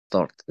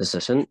start the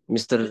session.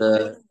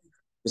 Mr.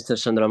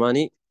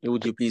 Chandramani,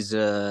 would you please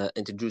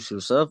introduce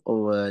yourself,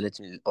 or let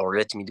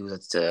me do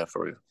that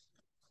for you?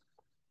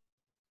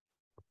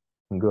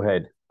 Go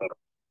ahead.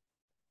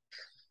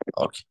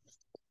 Okay.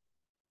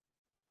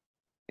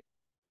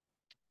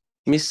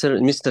 Mr.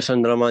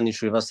 Chandramani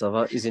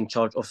Shrivastava is in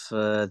charge of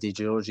the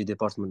geology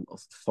department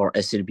for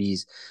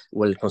SLB's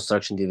Well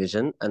Construction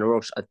Division and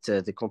works at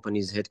the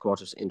company's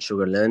headquarters in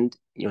Sugar Land,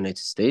 United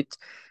States.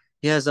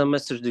 He has a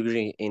master's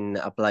degree in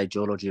applied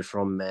geology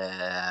from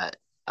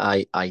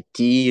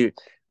IIT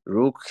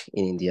Rook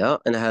in India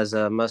and has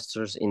a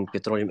master's in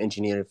petroleum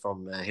engineering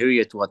from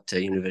Heriot-Watt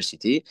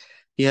University.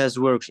 He has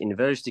worked in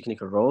various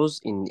technical roles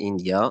in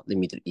India, the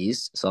Middle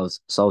East,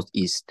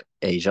 Southeast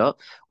Asia,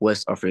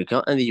 West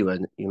Africa, and the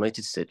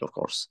United States, of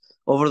course.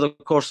 Over the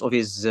course of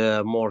his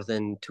more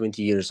than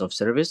 20 years of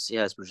service, he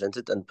has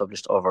presented and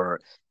published over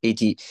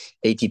 80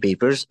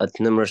 papers at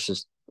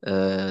numerous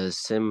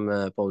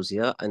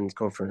symposia and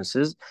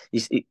conferences.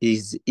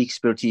 His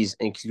expertise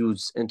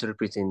includes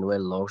interpreting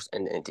well logs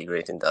and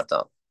integrating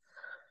data.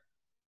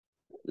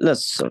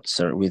 Let's start,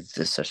 sir, with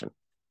this session.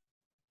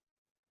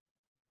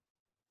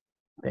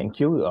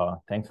 Thank you.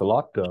 Thanks a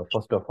lot.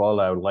 First of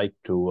all, I would like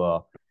to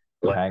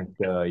thank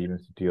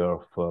University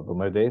of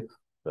Bumerdez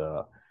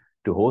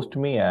to host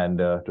me and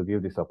to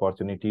give this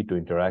opportunity to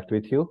interact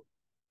with you.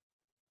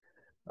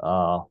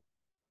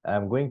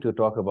 I'm going to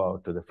talk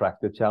about the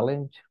fracture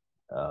challenge.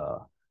 I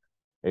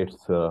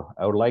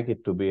would like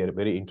it to be a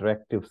very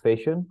interactive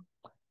session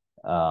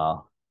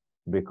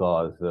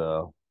because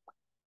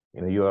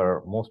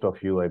most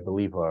of you, I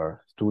believe,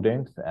 are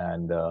students,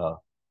 and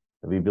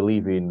we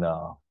believe in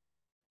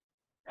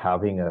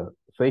having a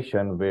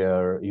session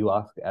where you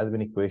ask as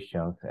many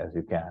questions as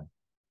you can.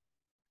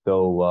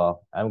 So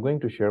I'm going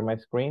to share my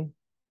screen,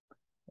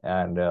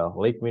 and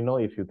let me know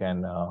if you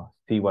can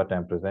see what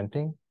I'm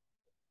presenting.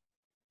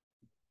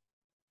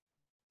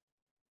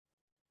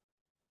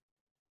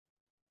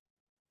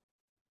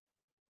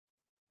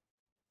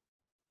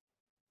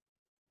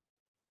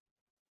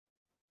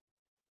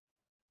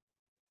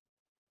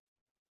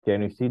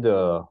 Can you see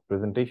the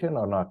presentation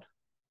or not?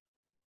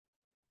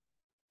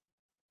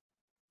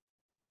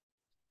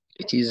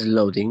 It is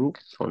loading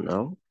for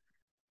now.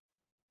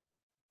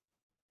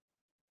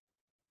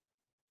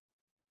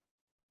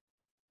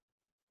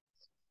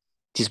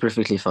 It is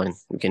perfectly fine.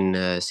 You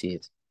can see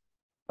it.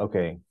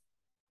 Okay,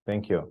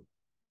 thank you.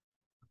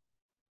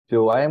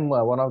 So I am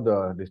one of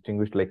the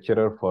distinguished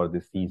lecturer for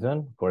this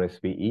season for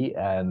SPE,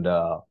 and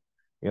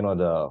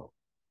the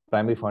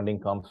primary funding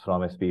comes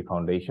from SPE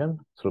Foundation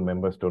through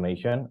members'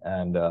 donation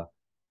and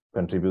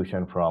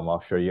contribution from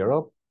offshore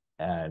Europe.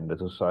 And the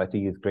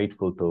society is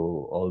grateful to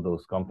all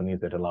those companies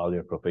that allow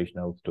their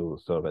professionals to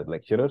serve as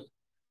lecturers.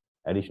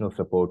 Additional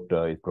support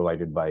is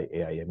provided by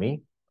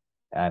AIME.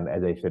 And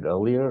as I said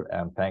earlier,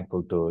 I'm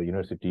thankful to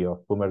University of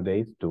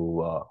Bumerdez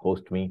to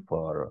host me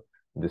for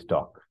this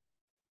talk.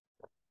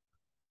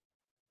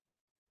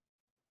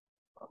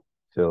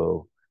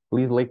 So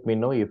please let me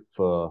know if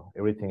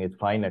everything is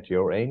fine at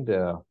your end,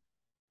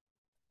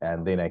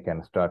 and then I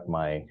can start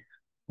my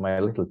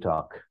little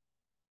talk.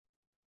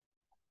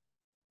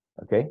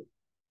 Okay.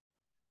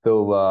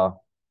 So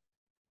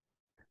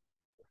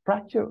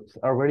fractures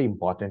are very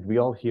important. We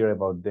all hear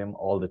about them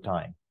all the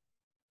time.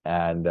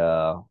 And,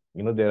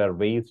 there are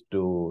ways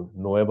to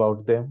know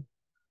about them.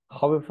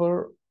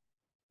 However,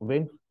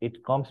 when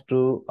it comes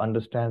to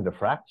understand the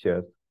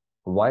fractures,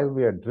 while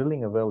we are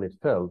drilling a well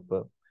itself,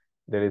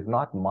 there is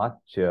not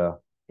much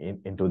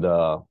into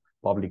the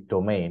public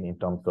domain in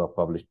terms of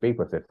published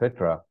papers,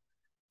 etc.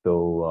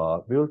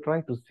 So we will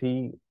try to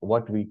see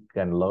what we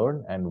can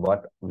learn and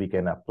what we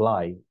can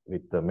apply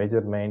with the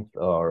measurements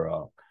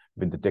or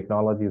with the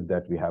technologies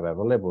that we have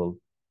available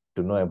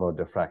to know about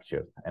the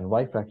fractures and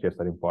why fractures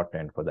are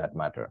important for that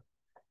matter.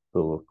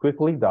 So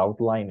quickly, the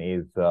outline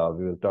is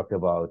we will talk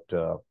about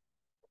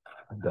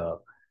the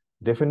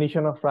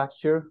definition of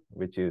fracture,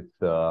 which is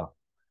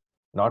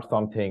not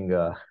something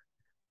a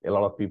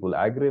lot of people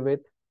agree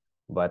with,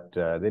 but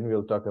then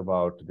we'll talk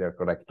about their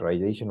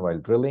characterization while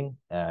drilling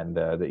and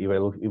the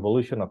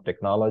evolution of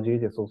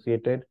technologies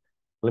associated,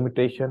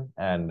 limitation,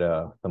 and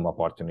some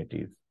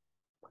opportunities.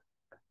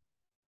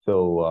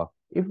 So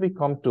if we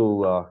come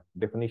to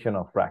definition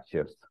of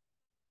fractures,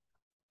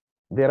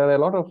 there are a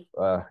lot of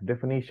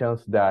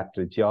definitions that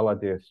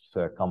geologists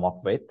come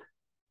up with.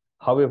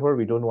 However,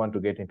 we don't want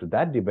to get into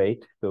that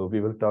debate, so we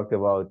will talk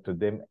about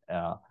them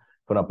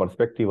from a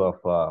perspective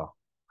of,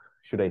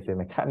 should I say,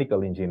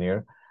 mechanical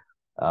engineer,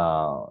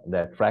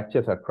 that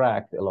fractures are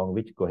cracks along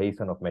which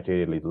cohesion of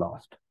material is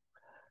lost.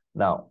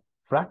 Now,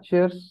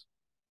 fractures,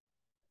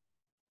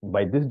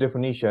 by this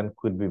definition,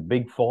 could be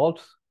big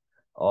faults,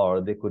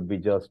 or they could be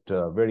just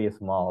very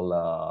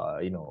small,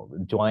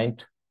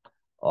 joint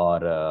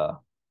or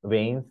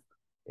veins.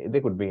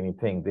 They could be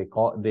anything.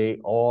 They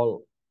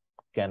all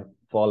can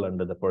fall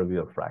under the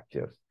purview of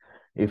fractures.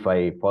 If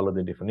I follow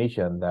the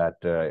definition that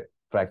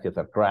fractures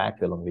are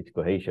cracks along which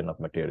cohesion of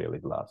material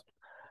is lost.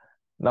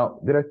 Now,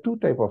 there are two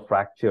types of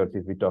fractures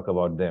if we talk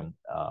about them.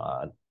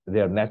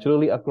 they are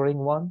naturally occurring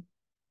one,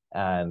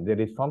 and there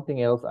is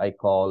something else I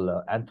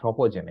call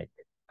anthropogenic,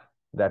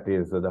 that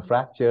is the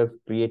fractures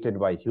created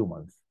by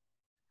humans.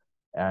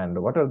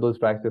 And what are those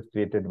fractures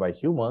created by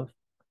humans?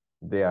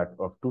 They are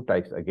of two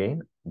types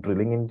again: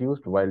 drilling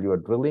induced. While you are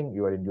drilling,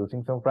 you are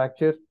inducing some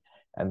fractures.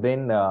 And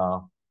then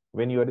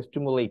when you are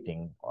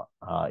stimulating,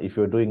 if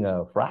you're doing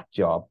a frac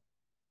job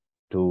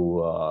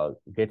to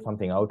get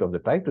something out of the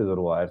tight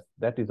reservoirs,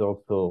 that is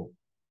also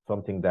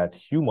something that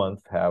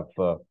humans have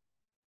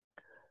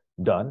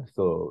done.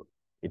 So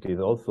it is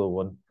also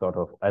one sort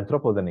of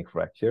anthropogenic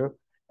fracture.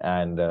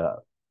 And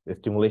the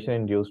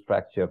stimulation-induced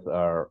fractures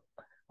are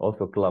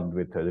also clubbed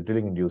with the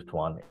drilling-induced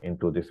one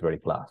into this very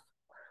class.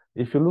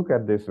 If you look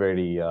at this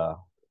very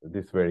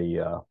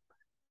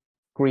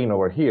screen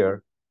over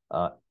here,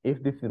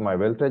 if this is my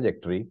well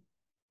trajectory,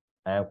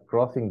 I am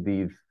crossing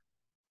these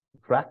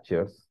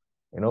fractures,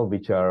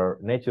 which are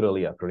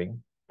naturally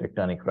occurring,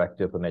 tectonic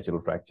fractures or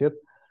natural fractures.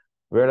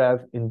 Whereas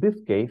in this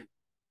case,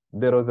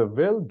 there was a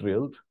well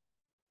drilled,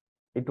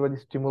 it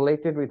was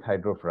stimulated with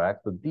hydrofrac.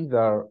 So these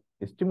are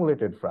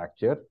stimulated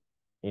fractures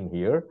in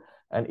here.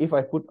 And if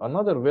I put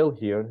another well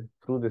here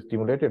through the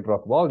stimulated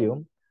rock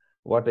volume,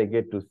 what I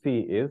get to see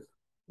is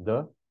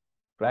the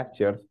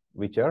fractures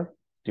which are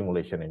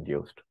stimulation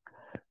induced.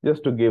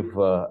 Just to give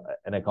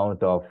an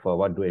account of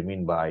what do I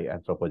mean by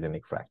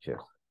anthropogenic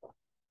fractures.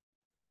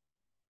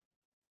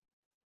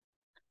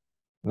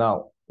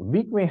 Now,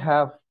 we may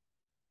have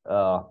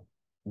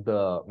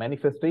the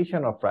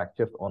manifestation of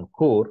fractures on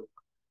core.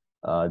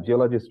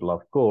 Geologists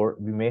love core.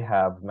 We may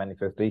have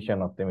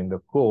manifestation of them in the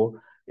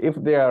core if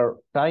they are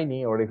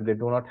tiny or if they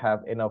do not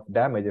have enough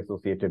damage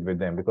associated with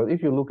them. Because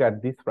if you look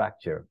at this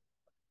fracture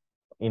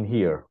in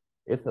here,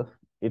 it's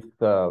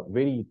a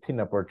very thin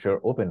aperture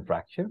open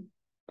fracture.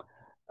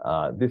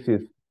 This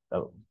is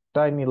a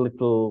tiny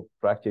little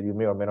fracture you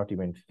may or may not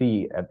even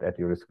see at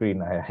your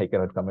screen. I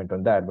cannot comment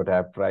on that, but I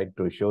have tried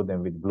to show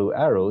them with blue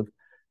arrows.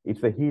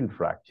 It's a healed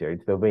fracture.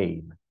 It's a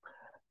vein.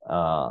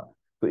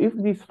 So if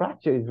this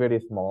fracture is very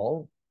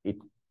small, it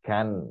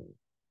can,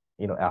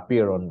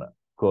 appear on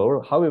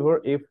core.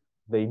 However, if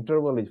the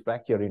interval is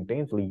fractured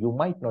intensely, you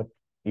might not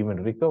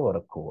even recover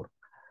a core.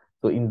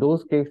 So in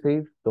those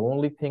cases, the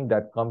only thing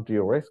that come to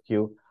your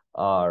rescue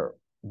are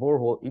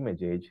borehole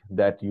images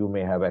that you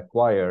may have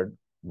acquired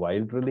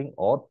while drilling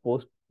or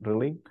post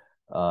drilling,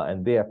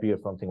 and they appear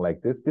something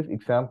like this. This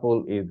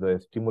example is a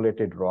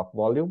stimulated rock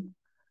volume,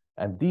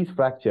 and these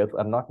fractures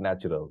are not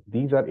natural.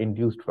 These are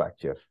induced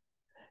fractures.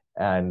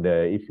 And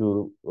if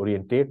you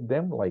orientate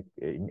them like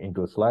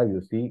into a slide,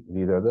 you see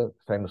these are the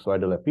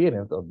sinusoidal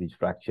appearance of these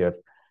fractures.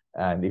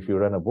 And if you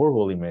run a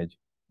borehole image,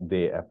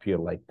 they appear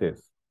like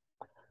this.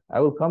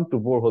 I will come to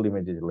borehole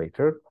images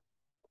later,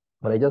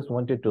 but I just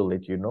wanted to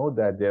let you know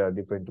that there are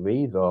different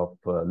ways of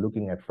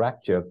looking at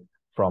fractures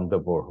from the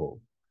borehole.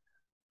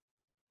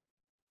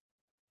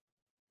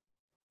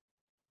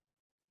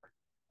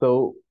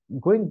 So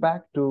going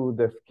back to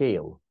the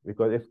scale,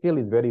 because a scale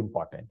is very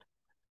important.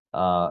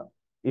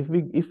 If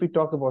we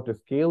talk about a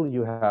scale,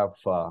 you have,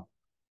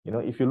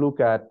 if you look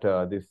at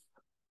this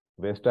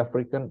West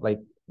African, like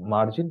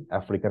margin,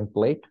 African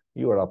plate,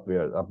 you are up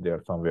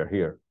there somewhere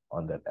here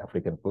on that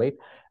African plate,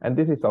 and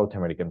this is South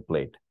American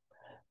plate.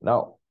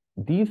 Now,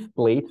 these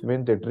plates,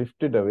 when they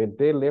drifted away,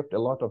 they left a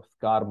lot of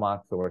scar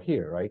marks over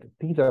here, right?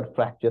 These are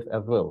fractures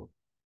as well,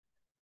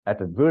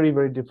 at a very,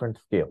 very different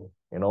scale.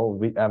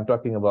 I'm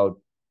talking about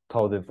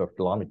thousands of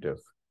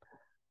kilometers.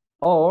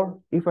 Or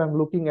if I'm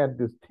looking at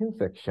this thin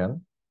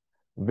section,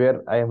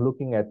 where I am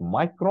looking at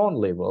micron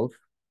levels,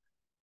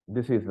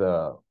 this is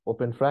a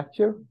open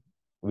fracture,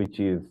 which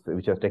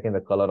has taken the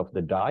color of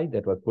the dye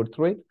that was put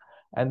through it.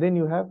 And then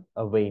you have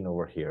a vein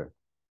over here,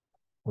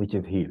 which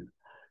is healed.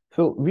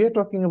 So we are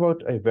talking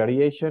about a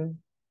variation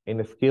in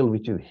a scale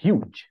which is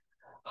huge.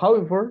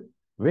 However,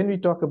 when we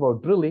talk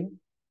about drilling,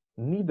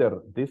 neither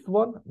this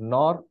one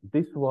nor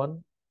this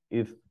one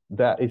is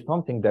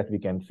something that we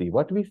can see.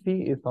 What we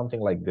see is something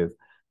like this.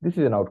 This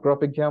is an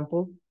outcrop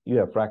example. You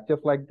have fractures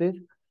like this.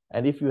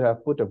 And if you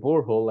have put a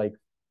borehole like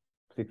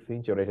 6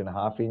 inch or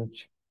 8.5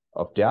 inch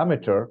of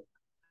diameter,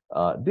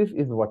 this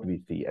is what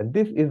we see. And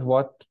this is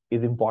what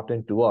is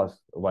important to us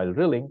while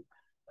drilling.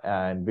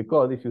 And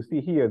because if you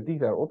see here,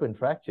 these are open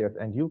fractures,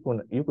 and you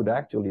could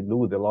actually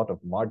lose a lot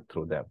of mud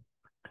through them.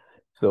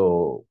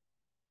 So,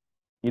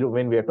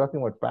 when we are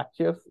talking about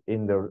fractures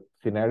in the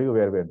scenario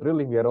where we're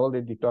drilling, we are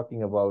already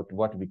talking about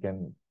what we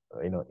can,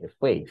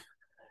 face.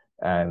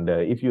 And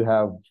if you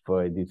have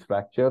these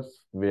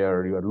fractures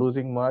where you are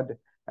losing mud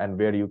and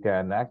where you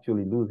can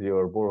actually lose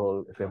your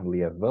borehole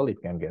assembly as well,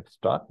 it can get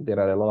stuck. There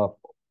are a lot of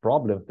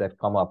problems that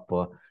come up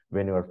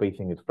when you are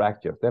facing these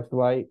fractures. That's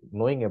why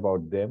knowing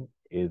about them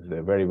is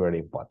very, very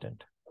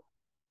important.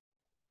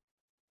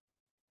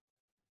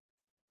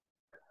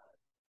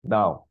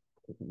 Now,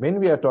 when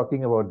we are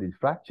talking about these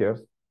fractures,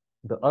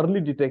 the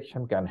early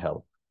detection can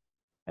help.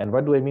 And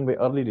what do I mean by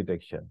early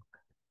detection?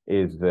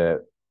 Is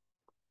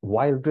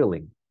while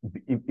drilling,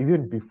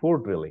 even before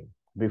drilling.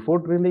 Before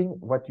drilling,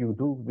 what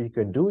we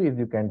can do is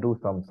you can do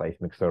some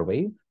seismic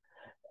surveys.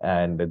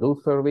 And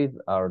those surveys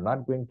are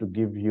not going to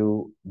give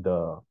you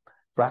the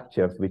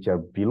fractures which are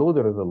below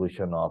the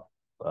resolution of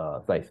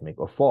seismic,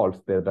 or faults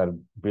that are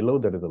below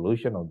the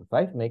resolution of the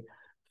seismic.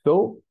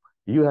 So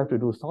you have to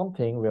do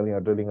something when you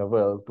are drilling a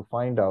well to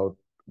find out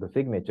the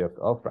signatures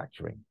of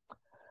fracturing.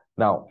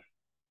 Now,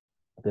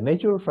 the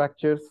natural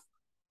fractures,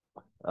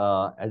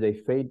 as I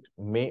said,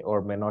 may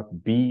or may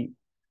not be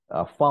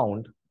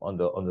found on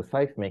the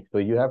seismic. So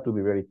you have to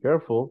be very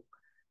careful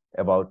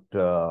about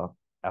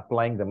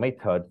applying the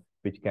methods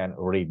which can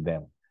read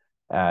them.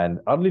 And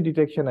early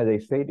detection, as I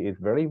said, is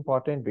very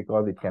important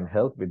because it can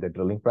help with the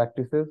drilling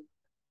practices.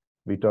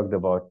 We talked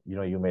about,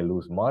 you may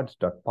lose mud,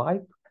 stuck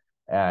pipe.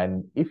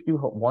 And if you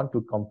want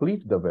to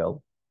complete the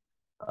well,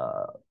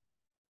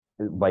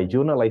 by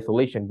zonal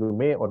isolation, you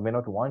may or may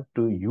not want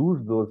to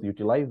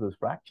utilize those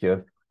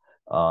fractures,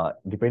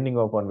 depending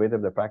upon whether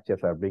the fractures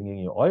are bringing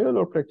you oil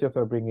or fractures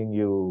are bringing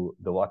you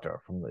the water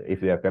if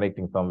they are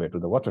connecting somewhere to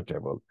the water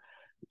table.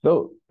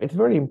 So it's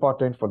very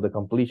important for the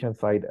completion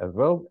side as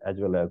well as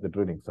the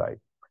drilling side.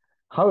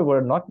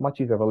 However, not much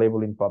is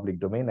available in public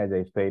domain, as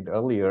I said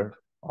earlier,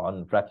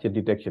 on fracture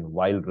detection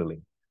while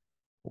drilling.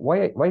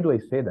 Why do I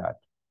say that?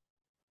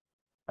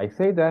 I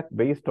say that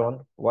based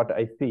on what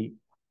I see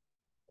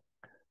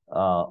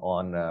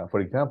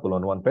for example,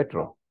 on one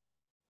petro.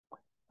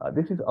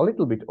 This is a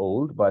little bit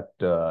old, but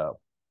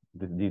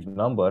these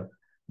numbers.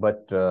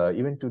 But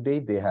even today,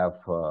 they have.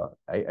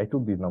 I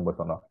took these numbers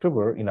in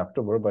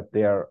October, but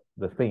they are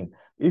the same.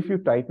 If you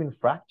type in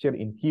fracture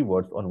in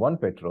keywords on one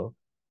petro,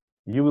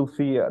 you will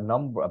see a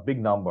big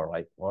number,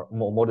 like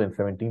more than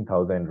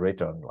 17,000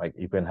 return. Like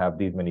you can have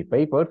these many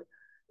papers.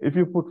 If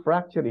you put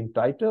fracture in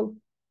title,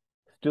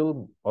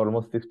 still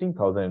almost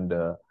 16,000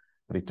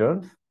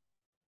 returns.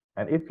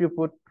 And if you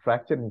put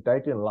fracture in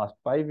title in the last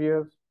 5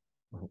 years,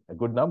 a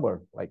good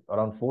number, like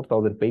around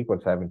 4,000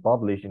 papers have been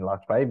published in the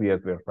last 5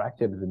 years where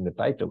fracture is in the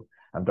title.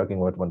 I'm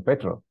talking about one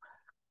petro.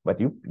 But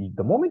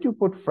the moment you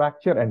put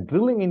fracture and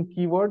drilling in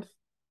keywords,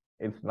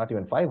 it's not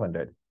even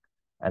 500.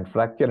 And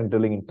fracture and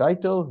drilling in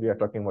title, we are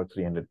talking about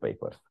 300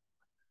 papers.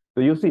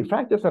 So you see,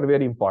 fractures are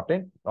very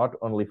important, not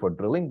only for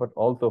drilling, but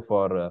also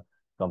for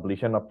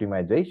completion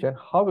optimization.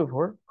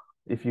 However,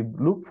 if you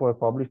look for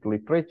published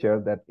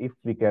literature, that if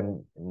we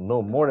can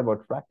know more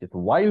about fractures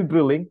while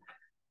drilling,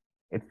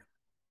 it's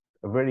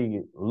a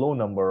very low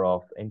number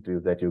of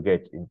entries that you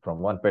get from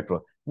one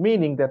petro,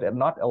 meaning that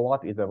not a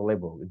lot is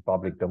available in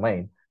public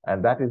domain.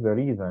 And that is the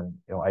reason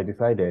I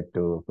decided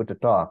to put a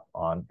talk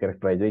on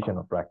characterization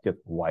of fractures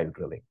while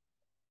drilling.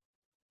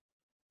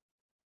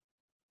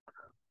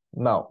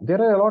 Now, there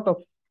are a lot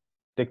of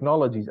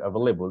technologies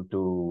available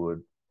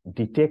to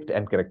detect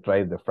and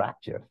characterize the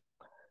fractures.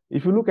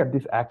 If you look at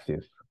this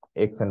axis,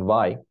 X and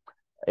Y,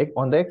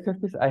 on the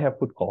X-axis, I have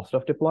put cost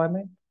of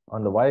deployment.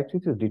 On the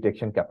Y-axis is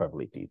detection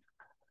capabilities.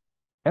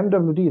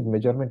 MWD is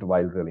measurement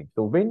while drilling.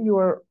 So when you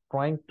are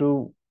trying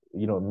to,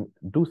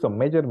 do some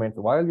measurements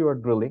while you are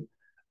drilling,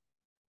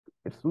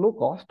 it's low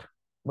cost,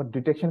 but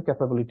detection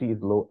capability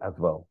is low as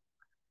well.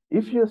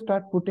 If you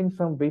start putting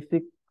some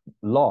basic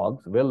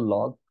logs, well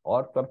logs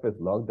or surface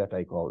logs that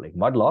I call like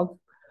mud logs,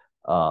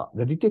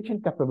 the detection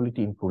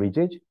capability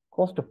increases,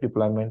 cost of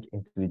deployment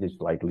increases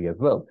slightly as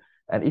well.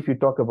 And if you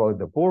talk about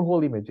the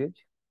borehole images,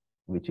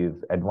 which is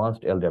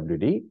advanced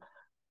LWD,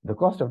 the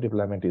cost of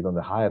deployment is on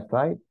the higher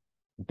side.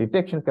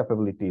 Detection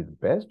capability is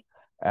best.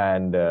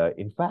 And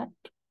in fact,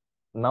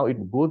 now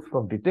it goes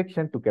from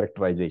detection to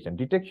characterization.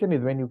 Detection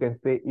is when you can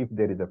say if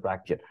there is a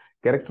fracture.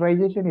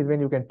 Characterization is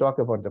when you can talk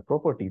about the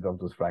properties of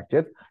those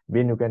fractures,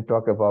 when you can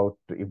talk about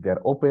if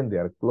they're open, they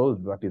are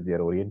closed, what is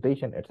their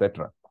orientation,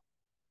 etc.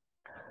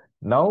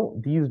 Now,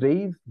 these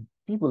days,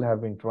 people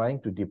have been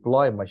trying to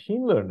deploy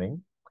machine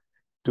learning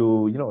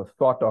to,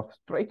 sort of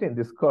straighten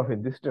this curve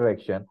in this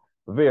direction,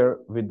 where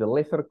with the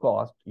lesser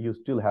cost, you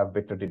still have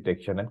better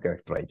detection and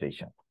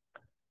characterization.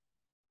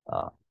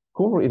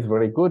 Core is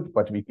very good,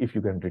 but if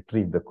you can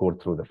retrieve the core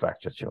through the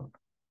fracture zone.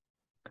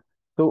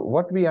 So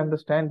what we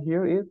understand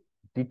here is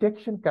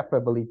detection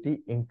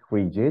capability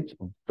increases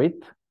with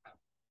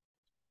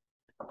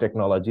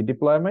technology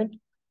deployment,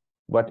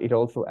 but it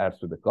also adds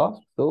to the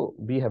cost. So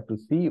we have to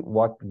see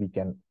what we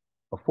can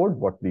afford,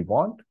 what we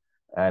want,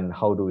 and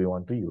how do we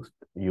want to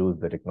use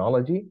the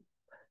technology,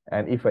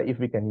 and if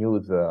we can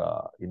use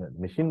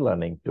machine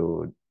learning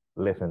to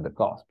lessen the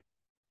cost.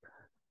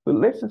 So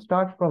let's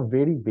start from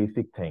very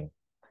basic thing.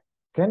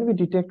 Can we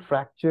detect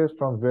fractures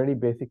from very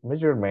basic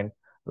measurement?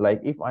 Like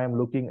if I am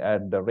looking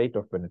at the rate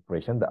of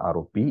penetration, the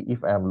ROP,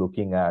 if I am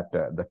looking at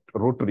the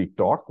rotary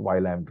torque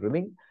while I'm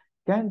drilling,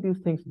 can these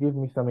things give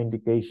me some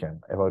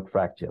indication about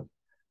fracture?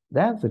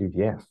 The answer is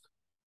yes.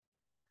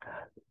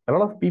 A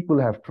lot of people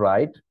have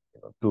tried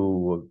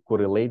to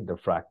correlate the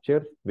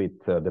fractures with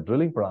the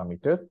drilling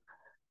parameters.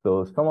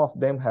 So some of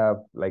them have,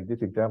 like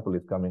this example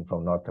is coming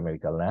from North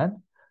America land,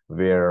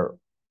 where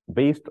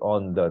based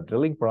on the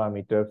drilling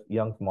parameters,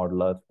 Young's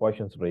modulus,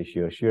 Poisson's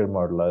ratio, shear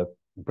modulus,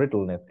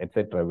 brittleness,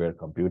 etc., were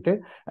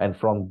computed. And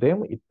from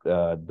them,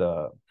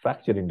 the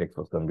fracture index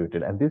was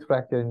computed. And this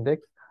fracture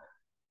index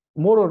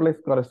more or less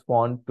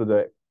correspond to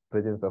the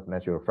presence of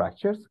natural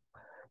fractures.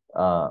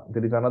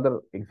 There is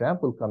another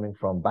example coming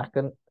from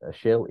Bakken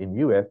Shale in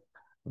US,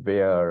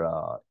 where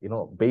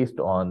based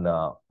on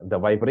the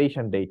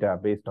vibration data,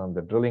 based on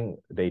the drilling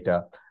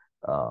data,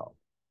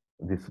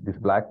 this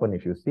black one,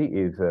 if you see,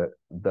 is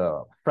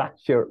the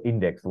fracture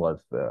index was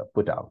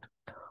put out.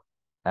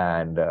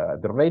 And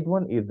the red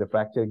one is the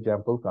fracture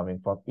example coming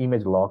from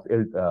image logs,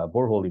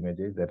 borehole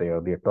images that I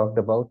already talked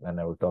about, and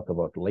I will talk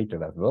about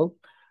later as well.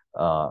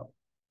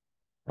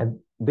 And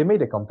they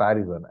made a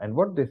comparison. And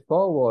what they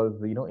saw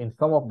was, in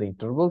some of the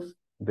intervals,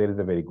 there is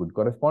a very good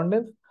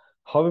correspondence.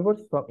 However,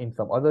 in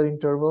some other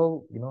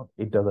interval,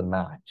 it doesn't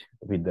match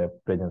with the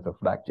presence of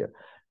fracture.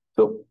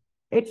 So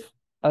it's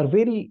a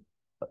very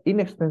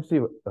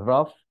inexpensive,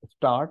 rough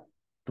start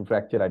to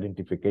fracture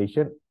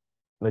identification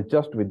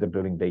just with the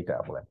drilling data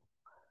available.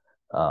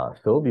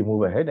 So we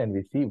move ahead and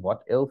we see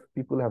what else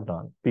people have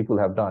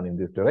done in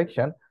this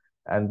direction.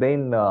 And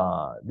then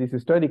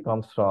this study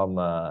comes from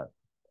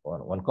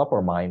one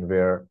copper mine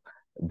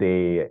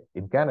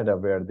in Canada,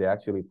 where they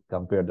actually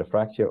compared the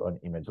fracture on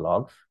image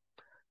logs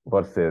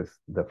versus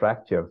the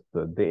fractures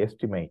that they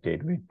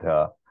estimated with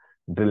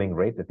drilling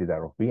rate, that is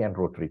ROP, and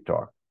rotary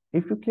torque.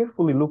 If you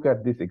carefully look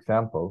at this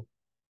example,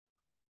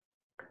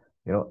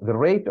 the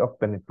rate of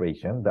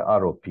penetration, the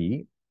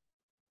ROP,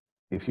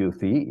 if you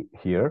see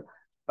here,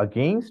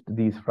 against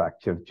these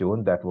fracture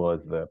zone that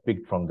was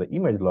picked from the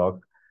image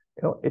log,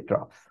 it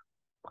drops.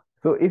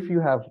 So if you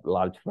have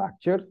large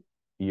fractures,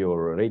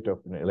 your rate of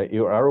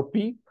your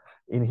ROP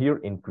in here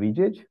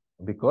increases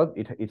because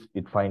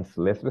it finds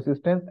less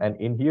resistance, and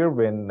in here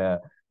when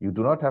you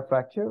do not have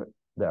fracture,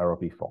 the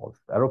ROP falls.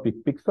 ROP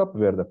picks up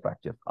where the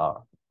fractures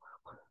are.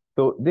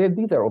 So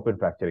these are open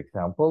fracture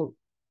examples.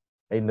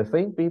 In the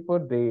same paper,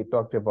 they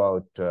talked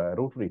about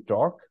rotary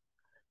torque.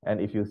 And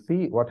if you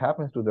see what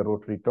happens to the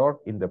rotary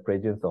torque in the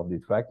presence of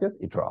these fractures,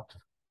 it drops.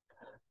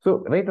 So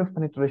rate of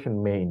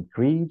penetration may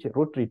increase,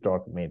 rotary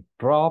torque may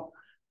drop.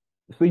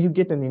 So you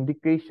get an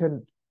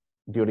indication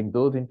during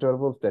those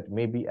intervals that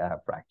maybe I have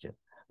fracture.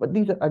 But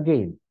these are,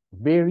 again,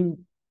 very,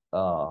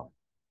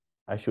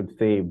 I should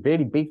say,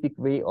 very basic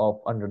way of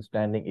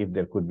understanding if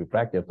there could be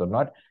fractures or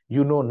not.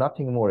 You know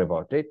nothing more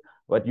about it,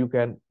 but you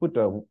can put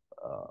a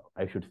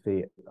I should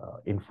say,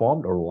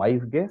 informed or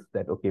wise guess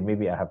that, okay,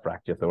 maybe I have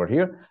fractures over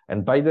here.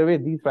 And by the way,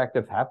 these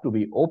fractures have to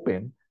be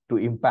open to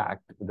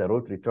impact the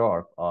rotary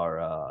torque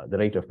or the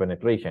rate of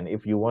penetration.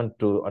 If you want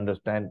to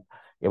understand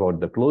about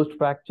the closed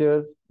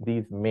fractures,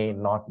 these may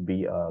not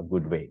be a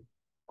good way.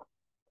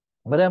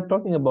 But I'm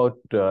talking about,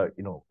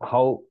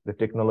 how the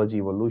technology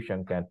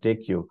evolution can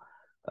take you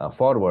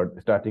forward,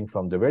 starting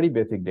from the very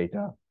basic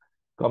data,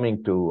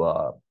 coming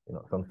to,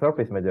 some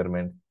surface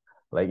measurements,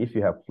 like if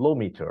you have flow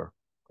meter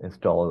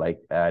installed,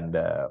 and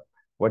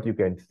what you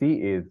can see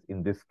is,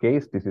 in this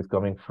case, this is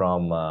coming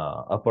from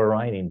Upper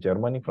Rhine in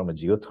Germany, from a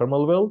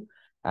geothermal well,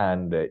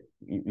 and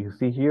you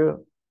see here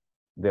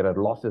there are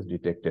losses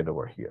detected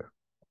over here,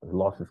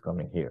 losses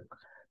coming here.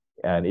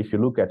 And if you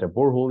look at a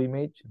borehole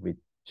image, which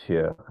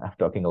I'm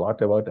talking a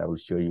lot about, I will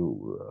show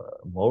you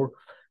more,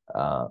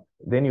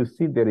 then you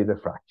see there is a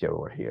fracture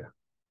over here.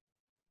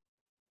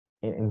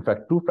 In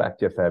fact, two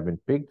fractures have been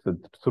picked. So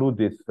through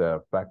this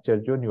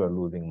fracture zone, you are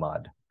losing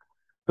mud.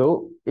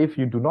 So if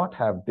you do not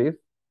have this,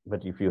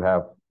 but if you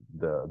have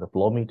the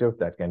flow meters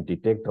that can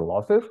detect the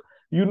losses,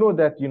 you know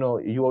that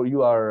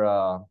you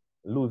are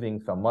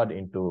losing some mud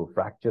into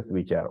fractures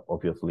which are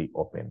obviously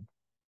open.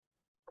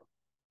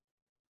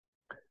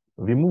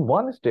 We move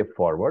one step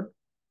forward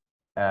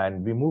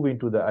and we move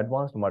into the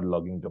advanced mud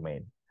logging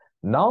domain.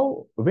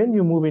 Now, when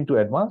you move into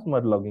advanced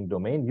mud logging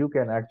domain, you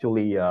can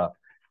actually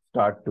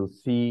start to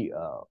see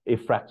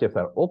if fractures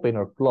are open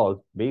or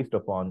closed based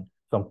upon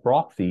some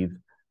proxies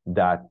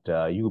that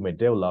you may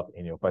develop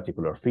in your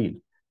particular field.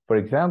 For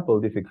example,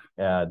 this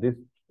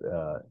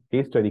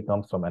case study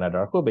comes from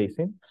Anadarko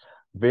Basin,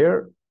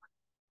 where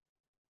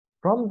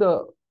from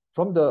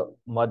the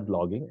mud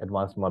logging,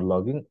 advanced mud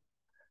logging,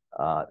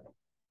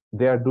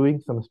 they are doing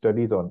some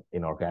studies on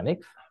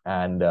inorganics,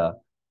 and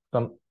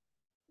some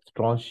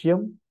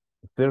strontium,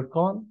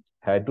 zircon,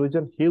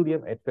 hydrogen,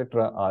 helium,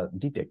 etc. are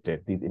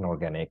detected, these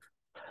inorganics.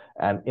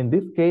 And in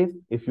this case,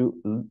 if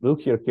you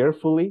look here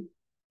carefully,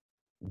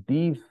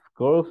 these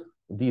curves,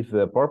 these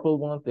purple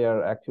ones, they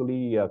are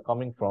actually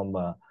coming from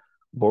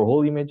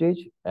borehole images,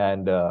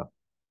 and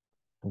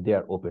they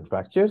are open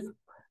fractures.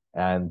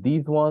 And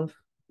these ones,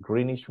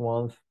 greenish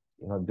ones,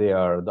 they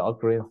are the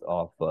occurrence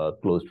of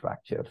closed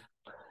fractures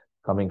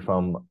coming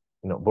from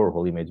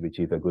borehole image, which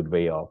is a good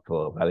way of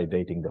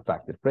validating the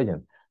fracture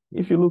presence.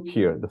 If you look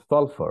here, the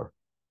sulfur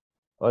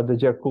or the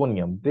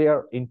zirconium, they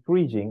are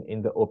increasing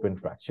in the open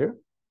fracture,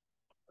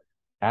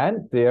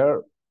 and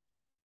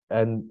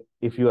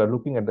if you are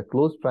looking at the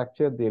closed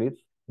fracture, there is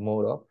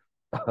more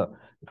of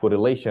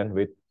correlation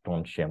with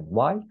strontium.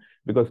 Why?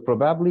 Because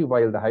probably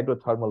while the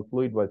hydrothermal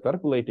fluid was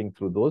circulating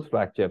through those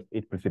fractures,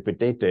 it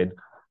precipitated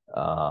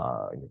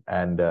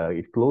and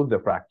it closed the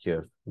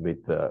fractures with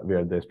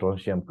where the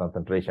strontium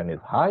concentration is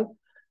high.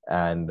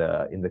 And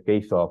in the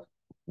case of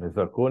the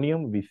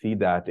zirconium, we see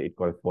that it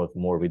corresponds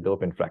more with the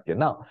open fracture.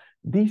 Now,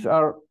 these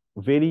are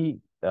very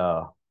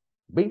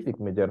basic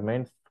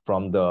measurements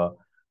from the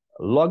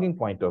logging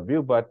point of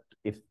view, but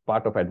it's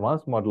part of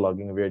advanced model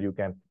logging where you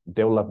can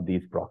develop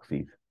these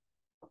proxies.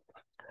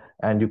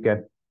 And you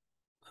can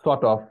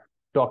sort of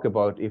talk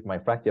about if my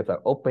fractures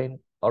are open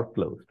or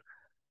closed.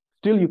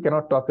 Still, you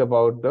cannot talk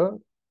about the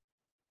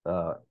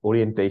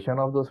orientation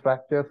of those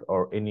fractures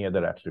or any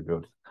other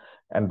attributes.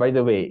 And by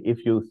the way,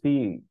 if you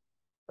see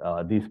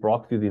these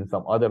proxies in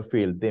some other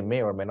field, they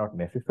may or may not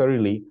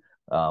necessarily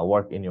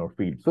work in your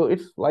field. So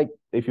it's like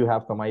if you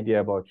have some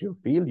idea about your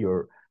field,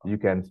 you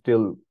can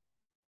still,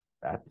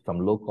 at some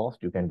low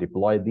cost, you can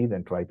deploy these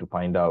and try to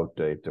find out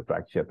if the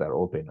fractures are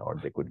open or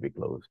they could be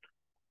closed.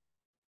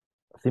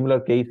 A similar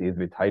case is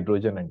with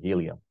hydrogen and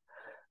helium.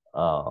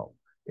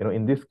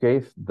 In this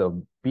case, the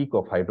peak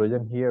of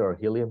hydrogen here or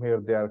helium here,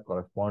 they are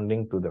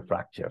corresponding to the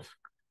fractures.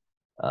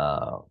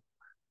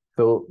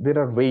 So there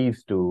are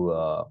ways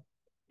to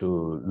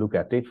look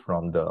at it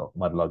from the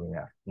mud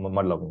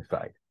logging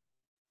side.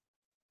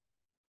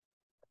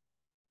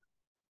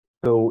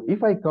 So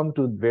if I come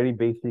to very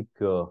basic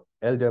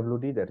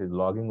LWD, that is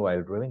logging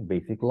while drilling,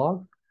 basic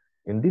log.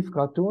 In this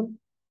cartoon,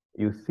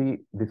 you see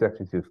this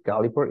axis is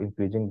caliper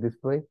increasing this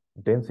way,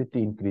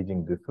 density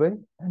increasing this way,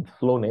 and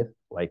slowness,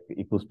 like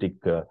acoustic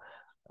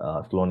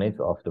slowness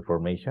of the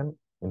formation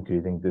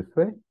increasing this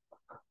way.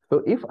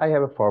 So if I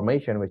have a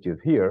formation which is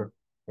here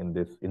in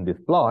this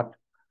plot,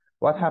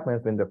 what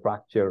happens when the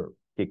fracture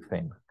kicks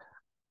in?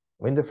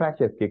 When the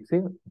fracture kicks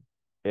in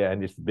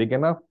and it's big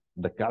enough,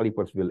 the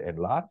calipers will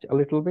enlarge a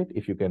little bit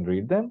if you can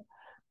read them.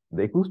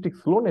 The acoustic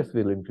slowness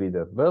will increase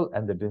as well,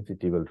 and the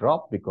density will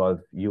drop because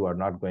you are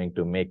not going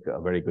to make a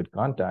very good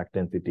contact.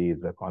 Density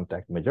is a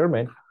contact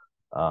measurement,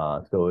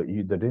 so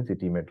the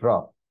density may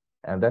drop.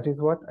 And that is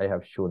what I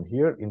have shown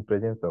here in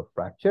presence of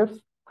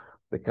fractures.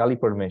 The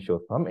caliper may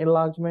show some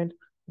enlargement,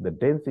 the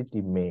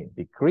density may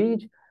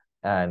decrease,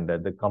 and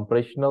the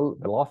compressional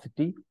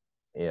velocity,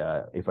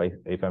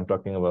 if I'm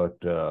talking about,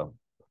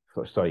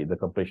 the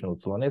compressional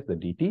slowness, the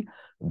DT,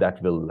 that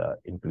will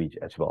increase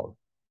as well.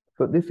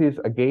 So this is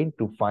again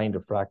to find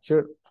a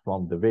fracture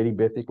from the very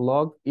basic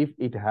logs if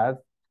it has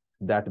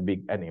that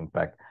big an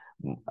impact.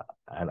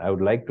 And I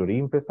would like to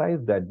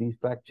reemphasize that these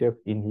fractures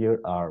in here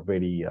are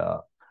very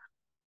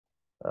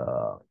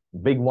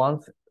big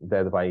ones.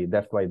 That's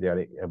why they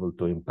are able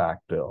to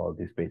impact all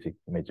these basic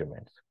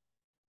measurements.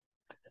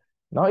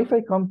 Now, if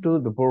I come to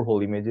the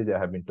borehole images I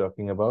have been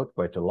talking about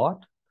quite a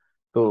lot.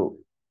 So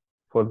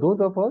for those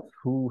of us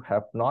who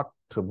have not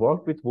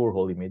worked with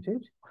borehole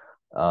images,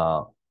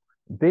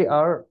 they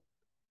are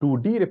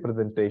 2D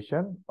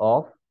representation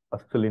of a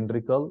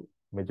cylindrical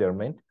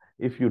measurement.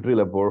 If you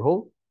drill a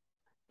borehole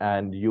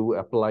and you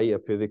apply a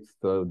physics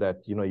so that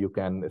you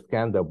can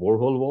scan the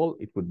borehole wall,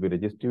 it could be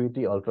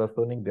resistivity,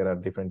 ultrasonic. There are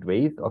different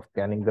ways of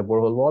scanning the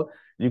borehole wall.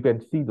 You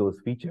can see those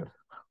features.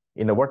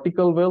 In a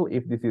vertical well,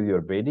 if this is your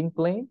bedding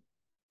plane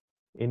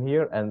in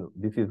here and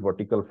this is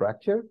vertical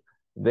fracture,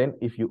 then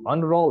if you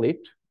unroll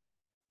it,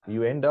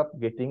 you end up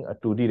getting a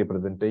 2D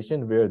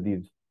representation where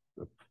these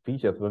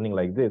features running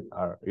like this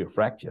are your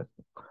fractures.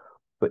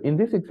 So in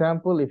this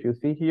example, if you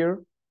see here,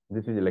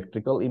 this is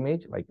electrical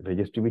image, like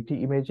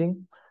resistivity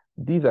imaging.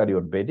 These are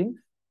your beddings,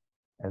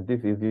 and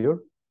this is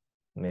your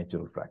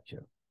natural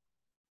fracture.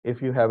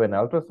 If you have an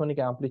ultrasonic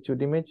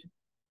amplitude image,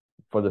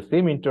 for the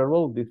same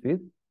interval, this is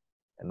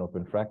an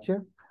open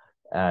fracture.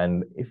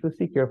 And if you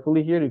see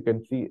carefully here, you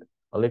can see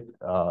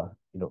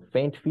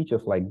faint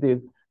features like this.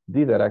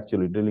 These are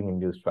actually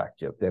drilling-induced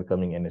fractures. They're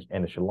coming in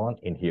an echelon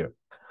in here.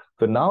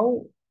 So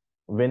now,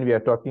 when we are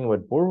talking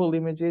about borehole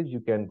images,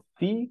 you can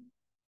see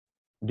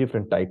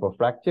different type of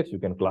fractures you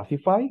can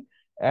classify,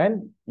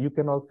 and you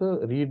can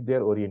also read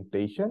their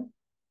orientation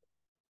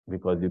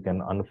because you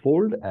can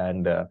unfold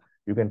and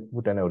you can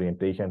put an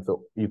orientation.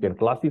 So you can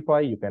classify,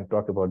 you can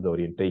talk about the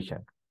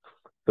orientation.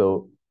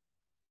 So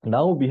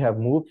now we have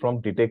moved from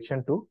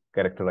detection to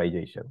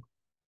characterization.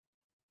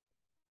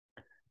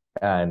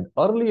 And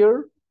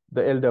earlier,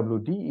 the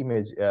LWD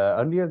image,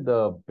 earlier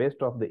the best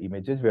of the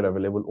images were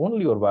available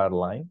only on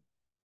wireline.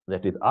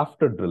 That is,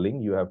 after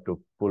drilling, you have to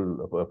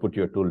put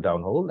your tool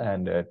downhole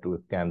and to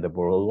scan the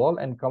borehole wall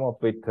and come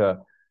up with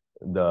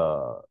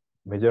the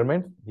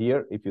measurements.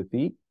 Here, if you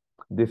see,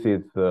 this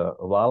is a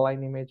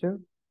wireline imager,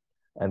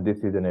 and this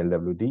is an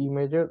LWD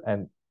imager.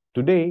 And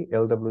today,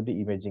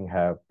 LWD imaging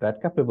have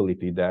that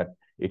capability that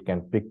it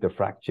can pick the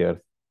fractures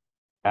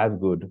as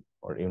good,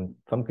 or in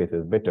some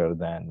cases better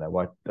than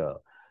what the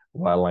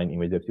wireline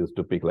imagers used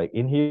to pick. Like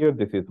in here,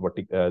 this is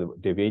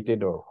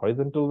deviated or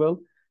horizontal well.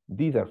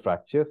 These are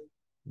fractures,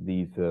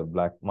 these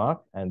black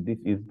marks, and this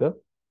is the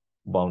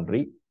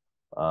boundary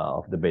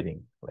of the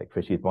bedding, like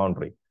facies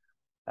boundary.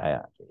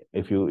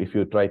 If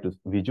you try to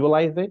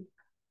visualize it,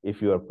 if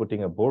you are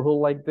putting a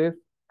borehole like this,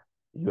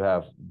 you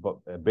have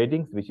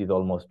beddings which is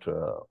almost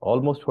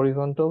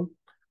horizontal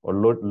or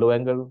low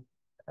angle,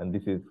 and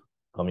this is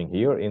coming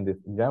here in this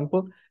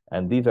example,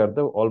 and these are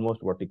the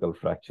almost vertical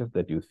fractures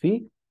that you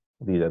see.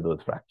 These are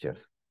those fractures.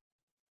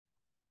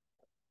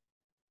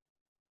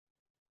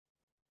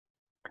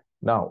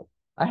 Now,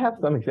 I have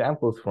some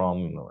examples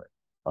from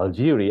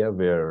Algeria,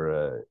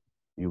 where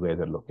you guys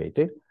are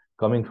located,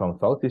 coming from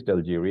Southeast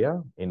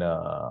Algeria in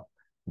a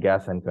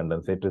gas and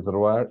condensate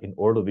reservoir in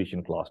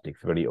Ordovician clastics,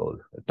 very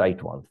old,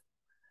 tight ones.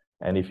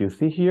 And if you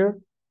see here,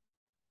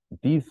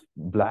 these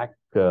black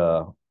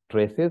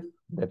traces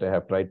that I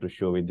have tried to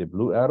show with the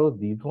blue arrows,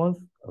 these ones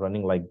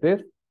running like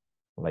this,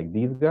 like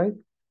these guys,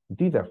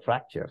 these are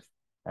fractures.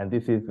 And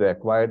this is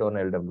acquired on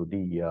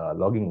LWD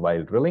logging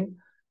while drilling,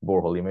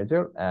 borehole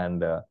imager.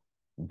 And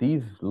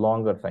these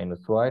longer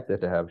sinusoids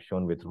that I have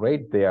shown with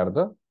red, they are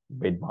the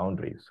bed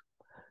boundaries.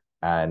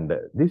 And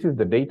this is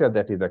the data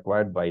that is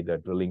acquired by the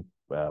drilling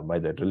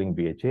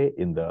BHA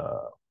in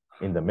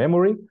the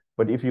memory.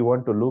 But if you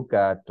want to look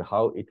at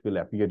how it will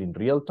appear in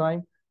real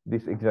time,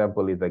 this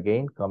example is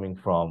again coming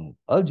from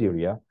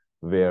Algeria,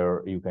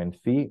 where you can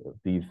see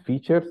these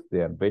features, they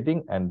are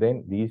bedding, and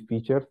then these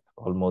features,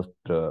 almost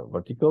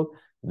vertical,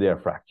 they are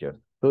fractures.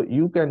 So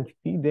you can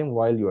see them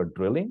while you are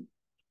drilling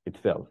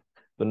itself.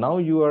 So now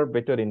you are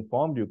better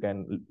informed. You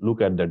can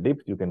look at the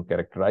dips, you can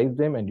characterize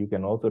them, and you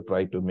can also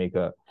try to make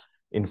a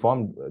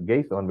informed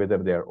guess on whether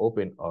they are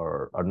open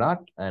or not,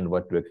 and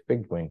what to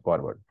expect going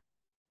forward.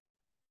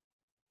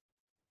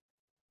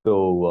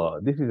 So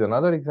this is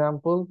another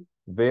example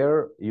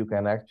where you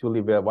can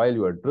actually, while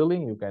you are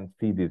drilling, you can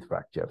see these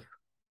fractures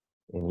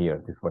in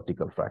here, these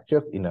vertical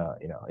fractures in a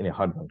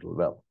horizontal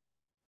well.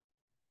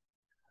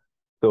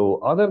 So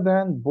other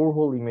than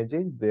borehole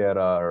images, there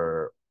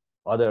are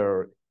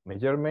other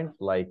measurements,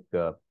 like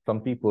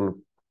some people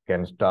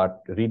can start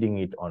reading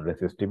it on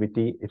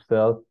resistivity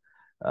itself,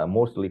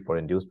 mostly for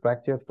induced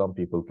fractures. Some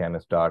people can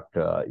start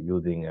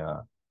using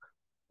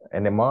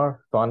NMR,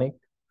 sonic.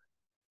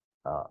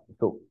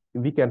 So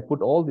we can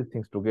put all these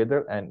things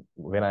together. And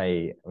when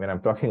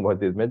I'm talking about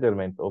these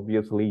measurements,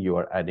 obviously you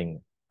are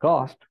adding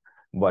cost,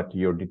 but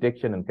your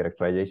detection and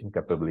characterization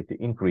capability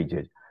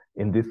increases.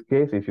 In this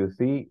case, if you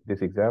see,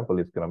 this example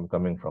is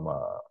coming from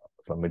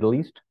Middle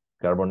East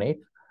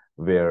carbonates,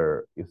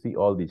 where you see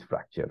all these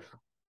fractures.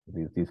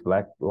 These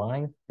black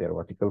lines, they're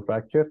vertical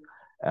fractures,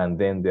 and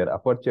then their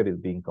aperture is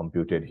being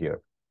computed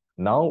here.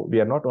 Now we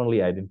are not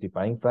only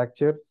identifying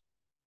fractures,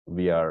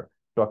 we are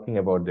talking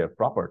about their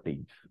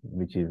properties,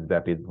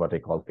 that is what I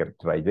call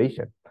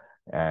characterization.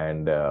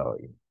 And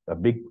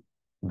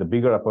the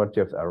bigger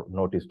apertures are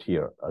noticed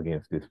here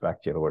against this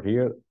fracture over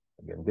here,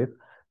 again this.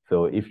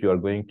 So if you are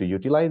going to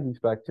utilize these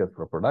fractures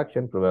for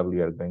production, probably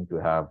you are going to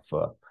have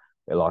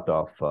a lot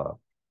of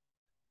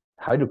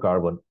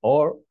hydrocarbon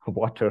or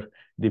water,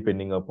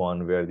 depending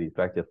upon where the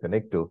fractures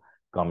connect to,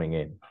 coming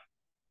in.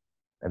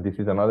 And this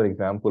is another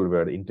example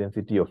where the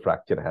intensity of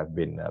fracture has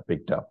been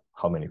picked up.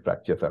 How many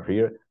fractures are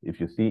here? If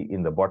you see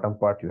in the bottom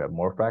part, you have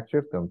more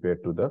fractures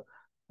compared to the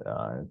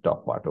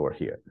top part over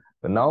here.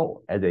 So now,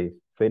 as I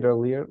said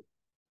earlier,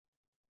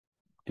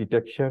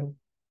 detection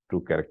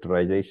to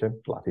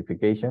characterization,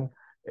 classification,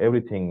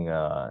 everything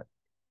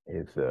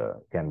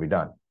can be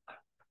done.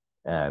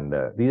 And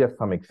these are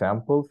some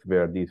examples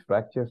where these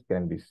fractures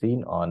can be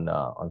seen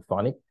on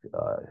sonic.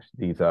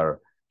 These are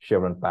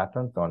chevron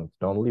patterns on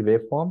Stoneleigh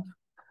waveforms.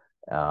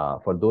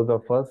 For those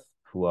of us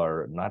who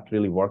are not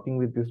really working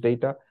with this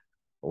data,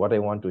 what I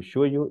want to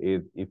show you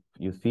is if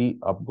you see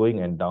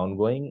upgoing and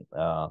downgoing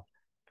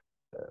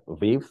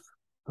waves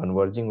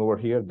converging over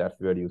here, that's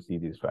where you see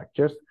these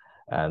fractures.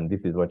 And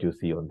this is what you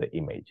see on the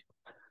image.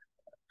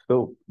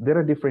 So there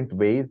are different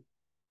ways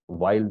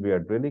while we are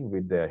drilling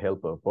with the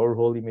help of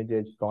borehole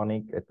images,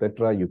 sonic,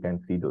 etc. You can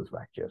see those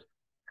fractures.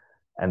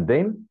 And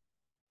then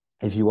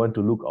if you want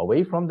to look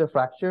away from the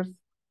fractures,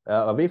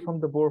 away from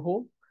the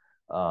borehole,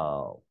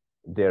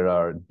 there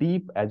are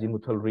deep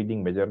azimuthal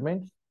reading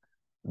measurements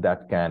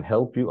that can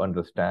help you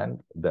understand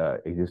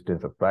the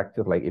existence of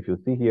fractures. Like if you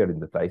see here in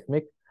the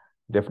seismic,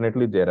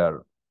 definitely there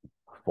are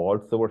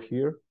faults over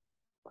here.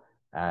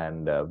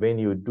 And when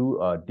you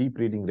do a deep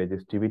reading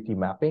resistivity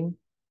mapping,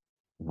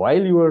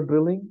 while you are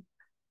drilling,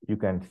 you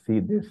can see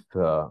this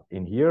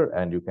in here,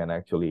 and you can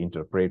actually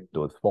interpret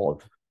those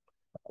faults,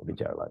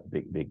 which are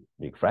like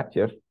big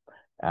fractures.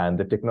 And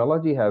the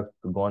technology has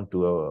gone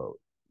to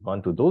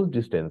those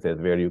distances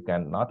where you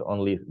can not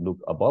only look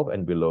above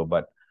and below,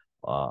 but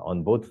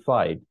on both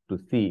sides to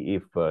see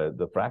if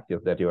the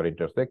fractures that you are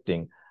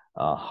intersecting,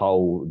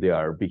 how they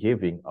are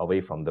behaving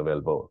away from the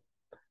wellbore.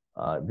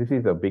 This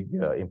is a big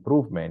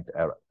improvement,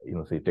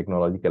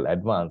 technological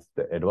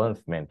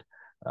advancement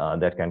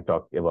that can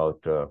talk about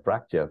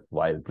fractures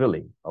while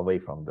drilling away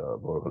from the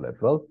borehole as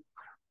well.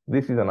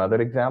 This is another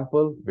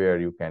example where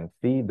you can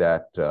see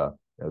that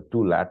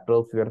two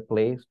laterals were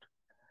placed,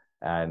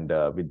 and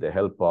with the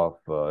help of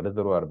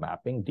reservoir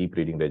mapping, deep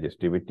reading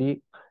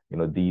resistivity,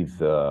 these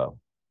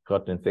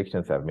curtain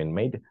sections have been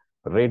made.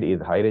 Red is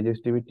high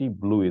resistivity,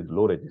 blue is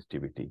low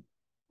resistivity.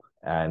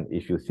 And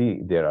if you see,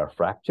 there are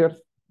fractures,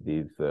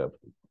 these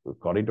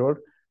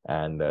corridor,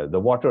 and the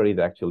water is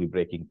actually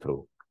breaking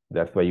through.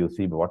 That's why you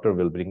see water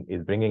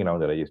is bringing down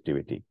the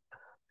resistivity.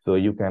 So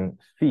you can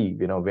see,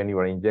 when you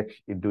are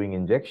doing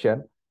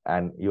injection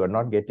and you are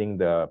not getting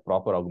the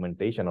proper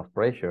augmentation of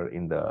pressure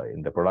in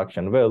the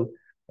production well,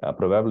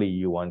 Probably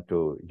you want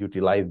to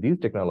utilize these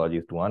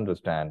technologies to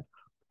understand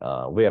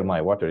where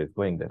my water is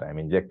going that I'm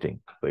injecting.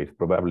 So it's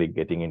probably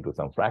getting into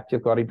some fracture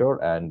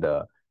corridor and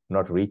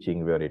not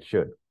reaching where it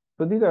should.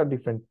 So these are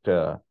different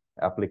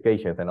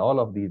applications, and all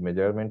of these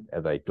measurements,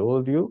 as I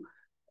told you,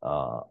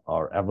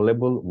 are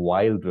available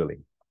while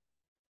drilling.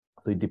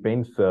 So it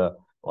depends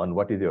on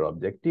what is your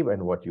objective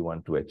and what you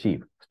want to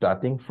achieve,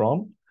 starting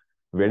from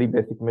very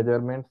basic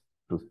measurements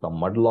to some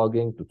mud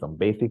logging, to some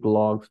basic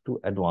logs, to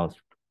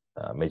advanced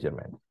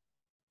measurements.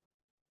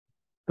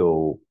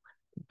 So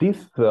this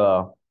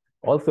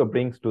also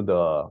brings to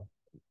the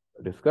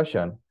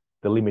discussion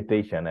the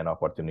limitation and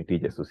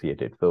opportunities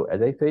associated. So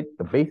as I said,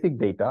 the basic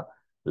data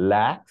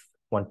lacks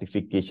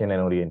quantification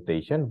and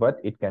orientation, but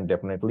it can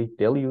definitely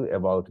tell you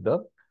about the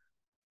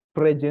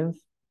presence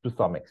to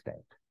some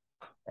extent.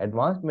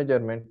 Advanced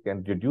measurement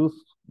can reduce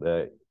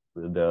the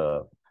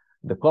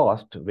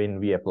cost when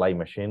we apply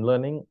machine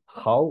learning.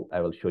 How?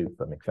 I will show you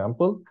some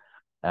examples.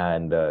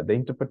 And the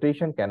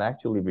interpretation can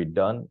actually be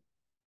done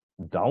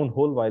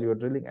downhole while you're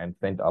drilling and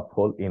sent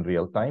uphole in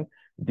real time.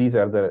 These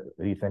are the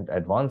recent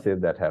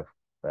advances that have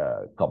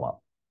come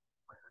up.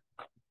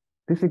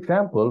 This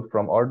example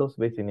from Ordos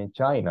Basin in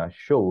China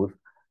shows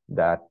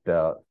that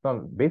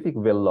some basic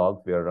well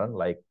logs were run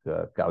like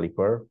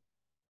caliper,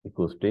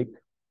 acoustic,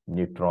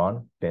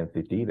 neutron,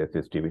 density,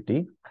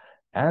 resistivity,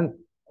 and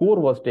core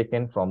was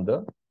taken from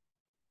the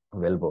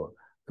wellbore.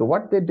 So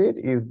what they did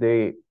is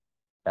they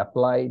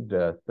applied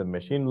some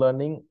machine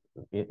learning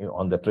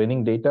on the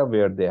training data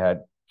where they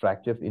had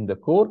fractures in the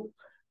core.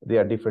 There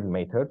are different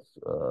methods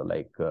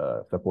like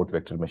support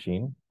vector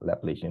machine,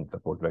 Laplacian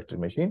support vector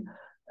machine,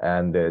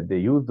 and they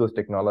use those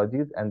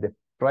technologies and they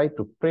try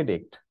to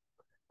predict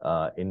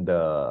in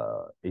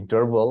the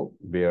interval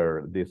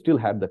where they still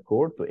had the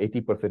core. So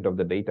 80% of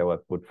the data was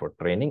put for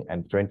training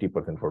and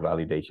 20% for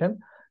validation.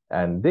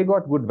 And they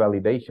got good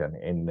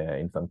validation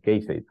in some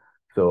cases.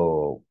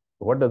 So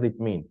what does it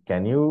mean?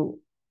 Can you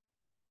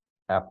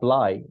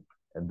apply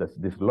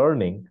this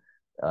learning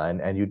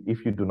and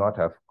if you do not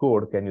have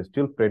core, can you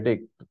still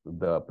predict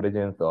the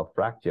presence of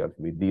fractures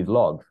with these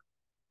logs?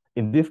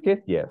 In this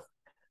case, yes.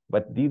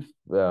 But these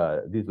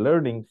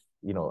learnings,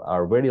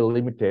 are very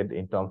limited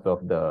in terms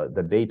of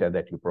the data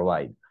that you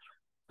provide.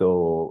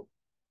 So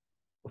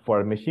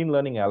for a machine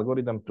learning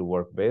algorithm to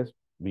work best,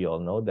 we all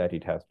know that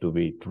it has to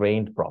be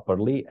trained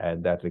properly,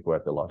 and that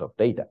requires a lot of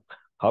data.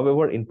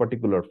 However, in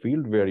particular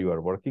field where you are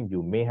working,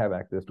 you may have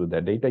access to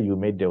that data. You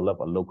may develop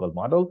a local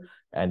model,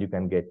 and you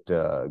can get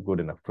good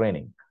enough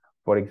training.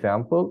 For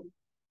example,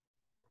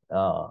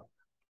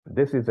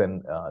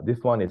 this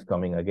one is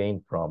coming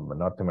again from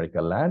North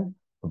America land,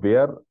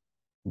 where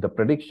the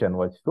prediction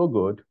was so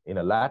good in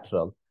a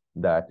lateral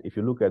that if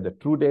you look at the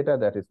true data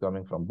that is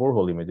coming from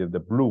borehole images, the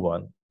blue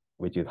one,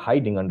 which is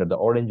hiding under the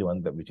orange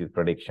one, which is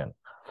prediction.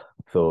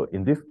 So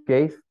in this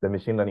case, the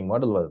machine learning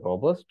model was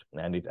robust,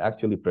 and it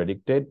actually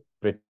predicted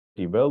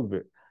pretty well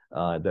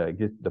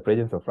the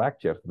presence of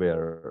fractures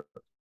where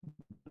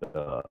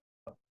the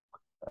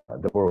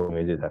borehole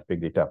images have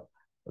picked it up.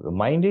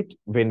 Mind it,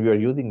 when we are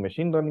using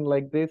machine learning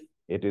like this,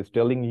 it is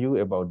telling you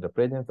about the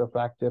presence of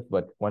fractures,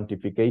 but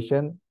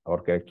quantification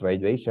or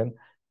characterization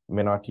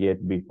may not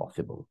yet be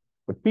possible.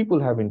 But people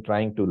have been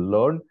trying to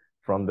learn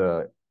from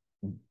the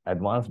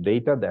advanced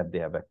data that they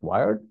have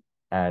acquired,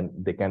 and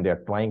they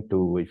are trying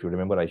to, if you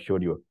remember, I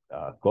showed you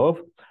a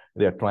curve.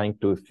 They are trying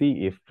to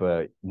see if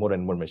more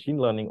and more machine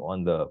learning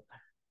on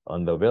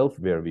the wells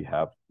where we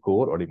have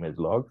core or image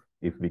logs,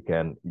 if we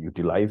can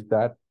utilize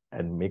that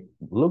and make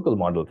local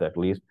models at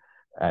least.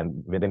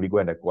 And then we go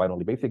and acquire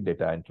only basic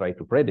data and try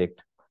to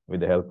predict with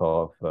the help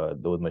of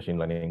those machine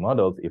learning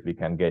models if we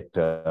can get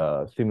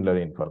similar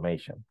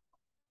information.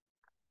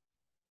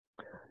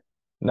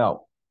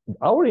 Now,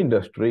 our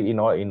industry in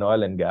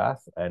oil and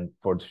gas, and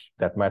for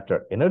that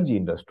matter, energy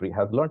industry,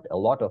 has learned a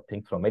lot of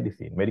things from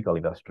medical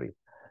industry,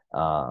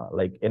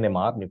 like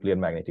NMR, nuclear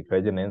magnetic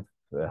resonance.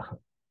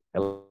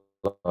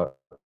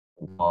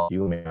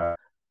 You may have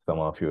some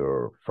of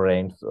your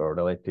friends or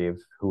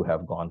relatives who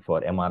have gone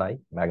for MRI,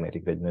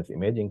 magnetic resonance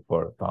imaging,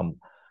 for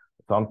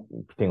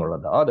something or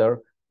the other.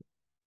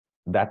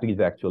 That is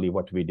actually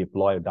what we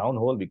deploy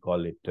downhole. We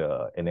call it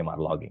NMR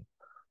logging.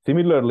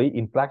 Similarly,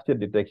 in fracture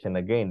detection,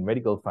 again,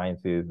 medical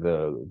science is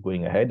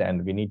going ahead,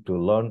 and we need to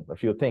learn a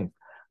few things.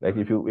 Like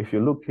if you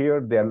look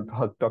here, they are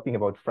talking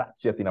about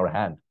fractures in our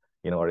hand,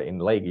 or in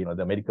leg,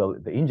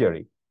 the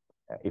injury.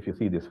 If you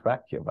see this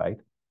fracture, right?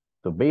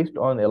 So based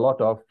on a lot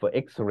of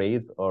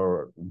X-rays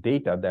or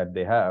data that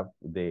they have,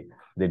 they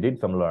did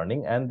some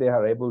learning, and they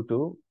are able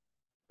to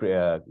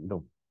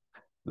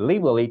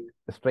label it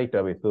straight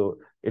away. So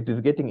it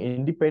is getting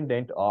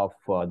independent of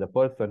the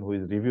person who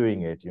is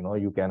reviewing it.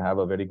 You can have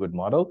a very good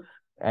model,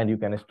 and you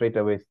can straight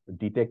away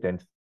detect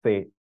and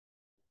say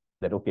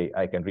that, okay,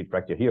 I can read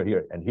fracture here,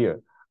 here, and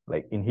here,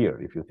 like in here,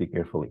 if you see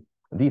carefully.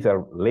 These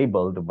are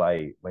labeled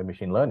by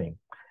machine learning,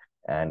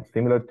 and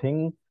similar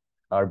things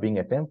are being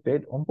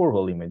attempted on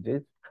borehole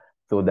images,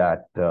 so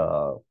that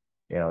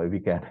we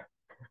can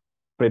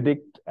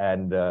predict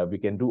and we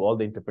can do all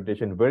the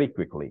interpretation very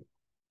quickly.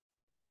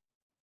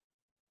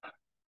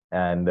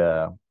 And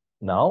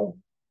now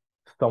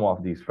some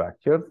of these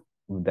fractures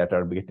that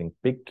are getting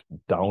picked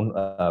down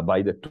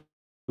by the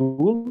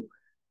tool,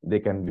 they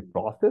can be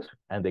processed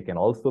and they can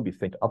also be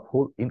sent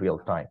uphill in real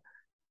time.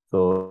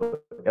 So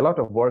a lot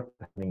of work is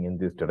happening in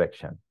this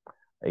direction.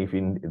 If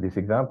in this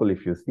example,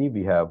 if you see,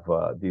 we have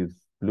these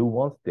blue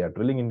ones, they are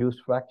drilling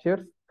induced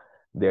fractures.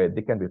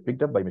 They can be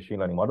picked up by machine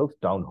learning models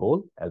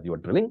downhole as you are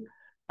drilling.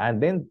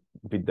 And then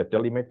with the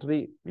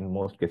telemetry, in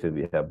most cases,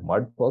 we have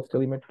mud pulse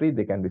telemetry,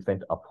 they can be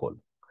sent uphole,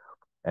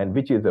 and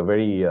which is a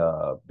very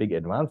big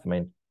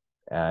advancement.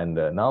 And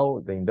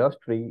now the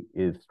industry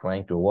is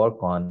trying to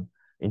work on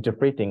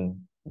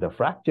interpreting the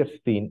fracture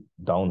seen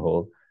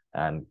downhole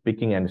and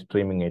picking and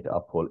streaming it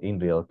uphole in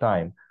real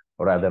time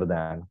rather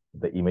than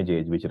the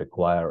images which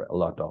require a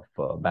lot of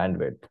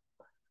bandwidth.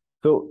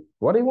 So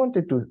what I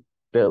wanted to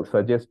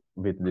suggest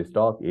with this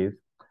talk is,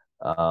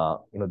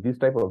 this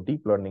type of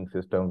deep learning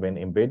system, when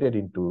embedded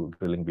into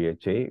drilling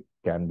BHA,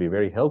 can be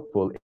very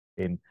helpful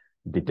in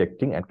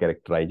detecting and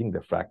characterizing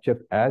the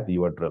fractures as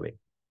you are drilling.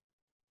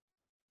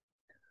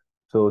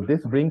 So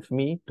this brings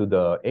me to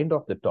the end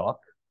of the talk,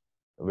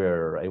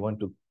 where I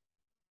want to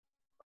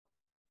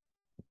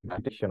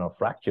detection of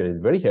fracture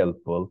is very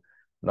helpful,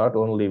 not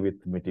only with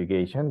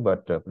mitigation,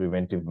 but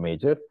preventive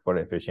measures for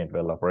efficient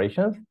well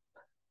operations.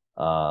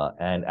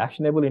 And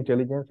actionable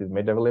intelligence is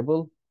made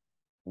available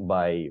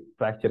by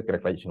fracture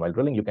characterization while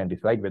drilling. You can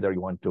decide whether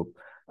you want to,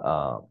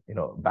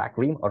 back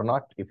ream or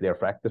not. If they are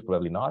fractures,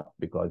 probably not,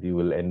 because you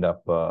will end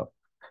up,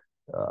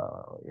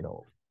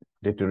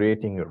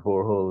 deteriorating your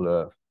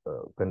borehole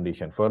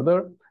condition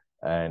further.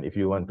 And if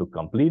you want to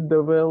complete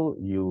the well,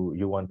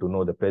 you want to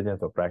know the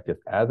presence of fractures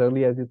as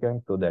early as you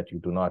can, so that you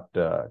do not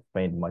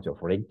spend much of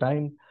rig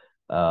time.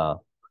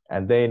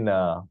 And then,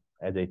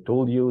 as I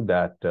told you,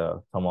 that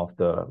some of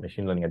the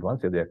machine learning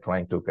advances, they're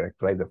trying to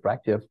characterize the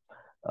fractures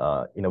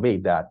in a way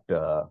that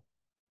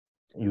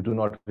you do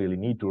not really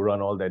need to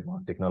run all the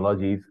advanced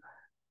technologies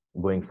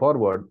going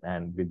forward.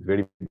 And with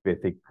very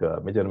basic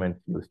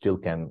measurements, you still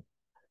can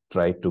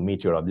try to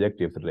meet your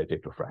objectives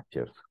related to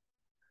fractures.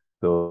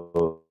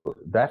 So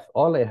that's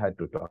all I had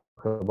to talk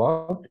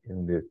about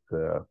in this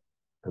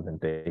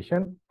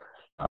presentation.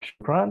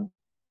 Shukran,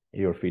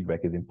 your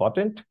feedback is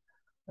important,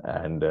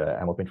 and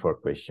I'm open for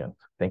questions.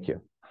 Thank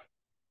you.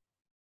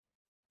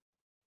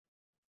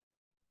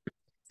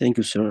 Thank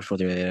you, sir, for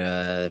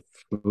the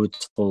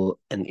fruitful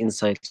and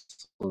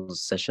insightful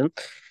session.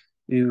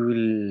 We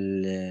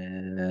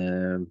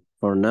will,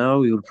 for now,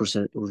 we will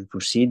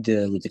proceed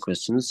with the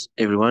questions.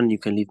 Everyone, you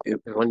can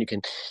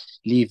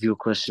leave your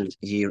questions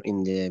here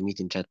in the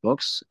meeting chat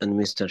box, and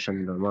Mr.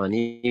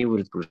 Chandramani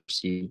will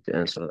proceed to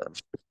answer them.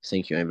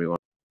 Thank you, everyone.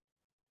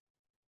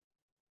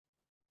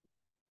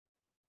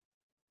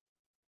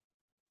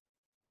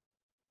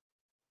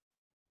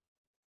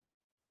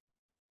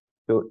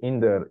 So in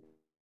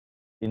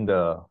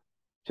the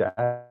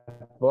chat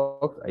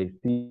box, I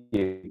see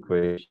a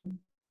question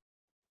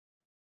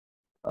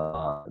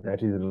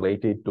that is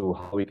related to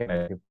how we can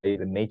identify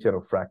the nature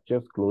of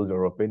fractures, closed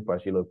or open,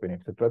 partial open,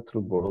 etc.,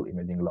 through borehole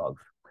imaging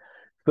logs.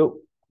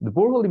 So the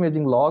borehole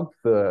imaging logs,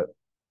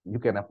 you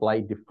can apply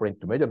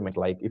different measurements,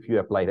 like if you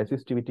apply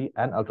resistivity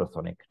and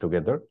ultrasonic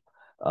together.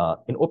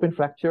 In open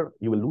fracture,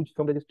 you will lose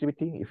some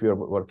resistivity. If you're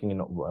working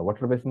in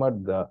water-based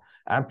mud, the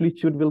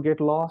amplitude will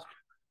get lost.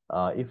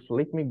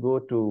 Let me go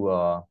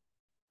to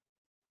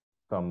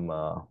some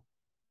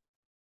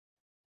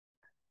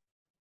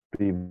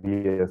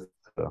previous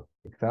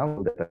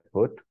example that I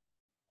put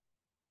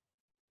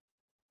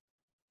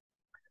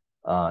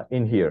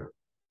in here.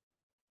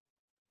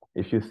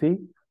 If you see,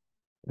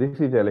 this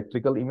is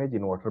electrical image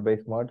in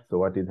water-based mud. So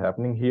what is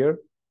happening here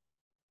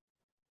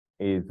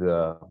is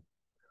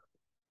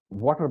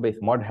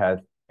water-based mud has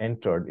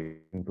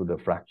entered into the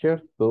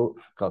fracture. So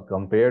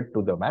compared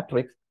to the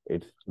matrix,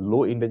 it's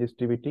low in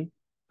resistivity.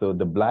 So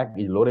the black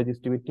is low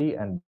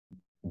resistivity and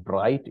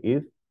bright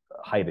is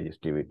high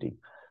resistivity.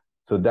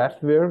 So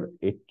that's where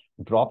it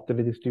drops the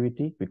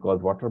resistivity, because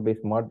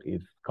water-based mud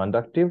is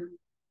conductive.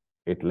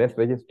 It's less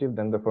resistive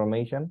than the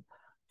formation.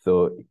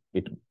 So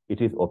it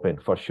is open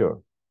for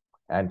sure.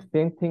 And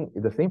same thing,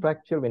 the same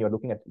fracture, when you're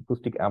looking at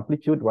acoustic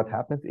amplitude, what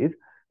happens is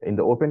in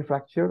the open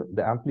fracture,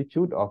 the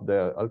amplitude of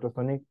the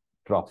ultrasonic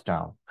drops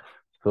down.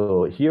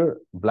 So here,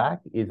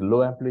 black is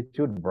low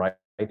amplitude, bright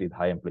is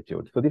high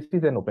amplitude. So this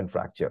is an open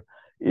fracture.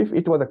 If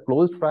it was a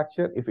closed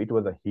fracture, if it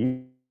was a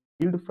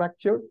healed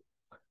fracture,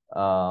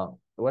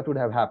 what would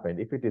have happened?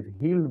 If it is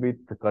healed with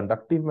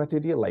conductive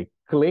material like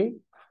clay,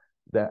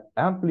 the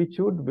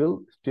amplitude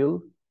will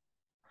still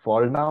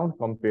fall down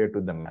compared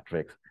to the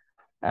matrix.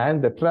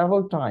 And the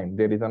travel time,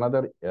 there is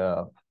another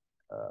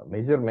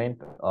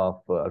measurement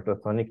of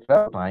ultrasonic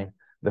travel time.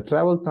 The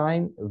travel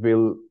time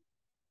will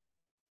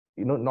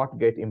not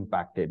get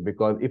impacted,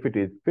 because if it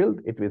is filled,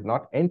 it is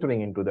not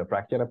entering into the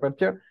fracture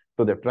aperture,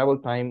 so the travel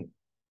time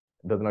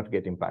does not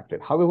get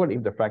impacted. However,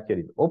 if the fracture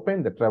is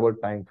open, the travel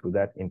time through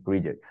that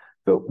increases.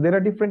 So there are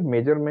different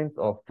measurements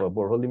of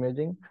borehole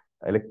imaging,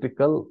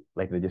 electrical,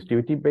 like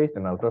resistivity based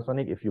and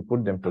ultrasonic, if you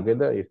put them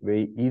together, it's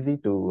very easy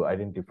to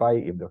identify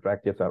if the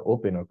fractures are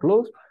open or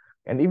closed.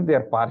 And if they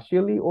are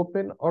partially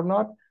open or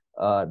not,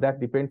 that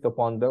depends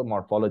upon the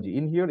morphology.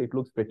 In here, it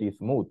looks pretty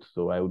smooth,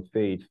 so I would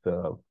say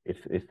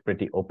it's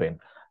pretty open.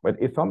 But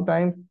if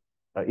sometimes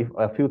if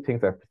a few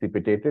things are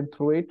precipitated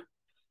through it,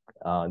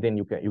 then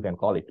you can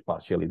call it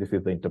partially. This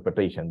is the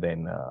interpretation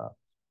then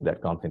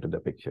that comes into the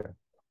picture.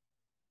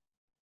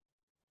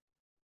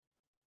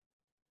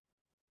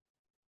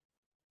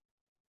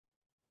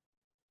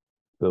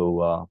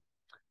 So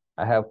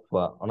I have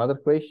another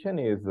question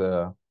is,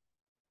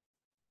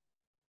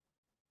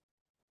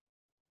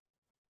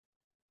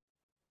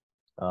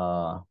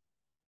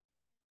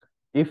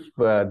 if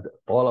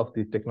all of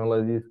these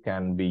technologies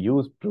can be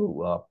used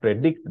to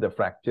predict the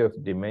fractures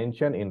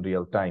dimension in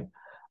real time.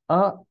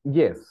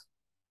 Yes,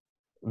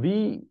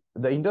 the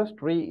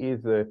industry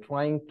is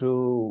trying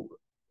to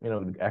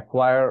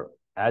acquire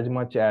as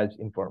much as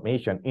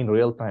information in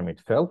real time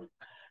itself.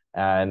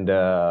 And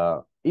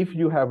if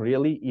you have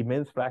really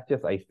immense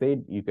fractures, I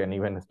said you can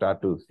even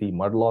start to see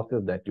mud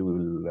losses that you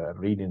will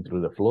read in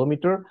through the flow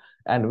meter.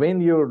 And when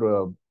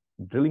your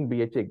drilling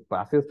BHA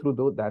passes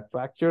through that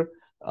fracture,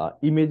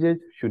 images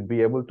should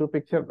be able to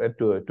picture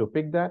to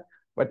pick that.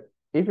 But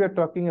if you're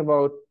talking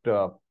about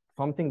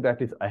something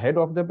that is ahead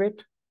of the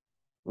bit,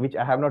 which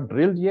I have not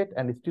drilled yet,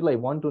 and still I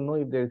want to know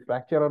if there is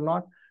fracture or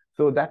not,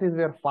 so that is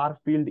where far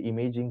field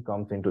imaging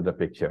comes into the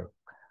picture.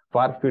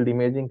 Far field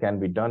imaging can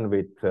be done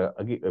with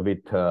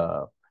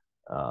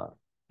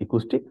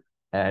acoustic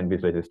and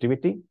with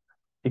resistivity.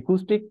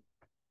 Acoustic,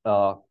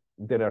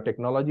 there are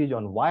technologies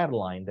on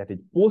wireline that is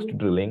post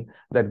drilling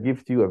that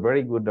gives you a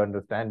very good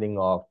understanding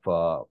of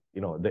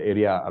the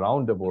area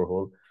around the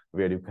borehole,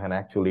 where you can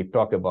actually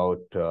talk about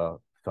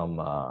some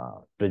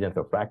presence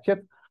of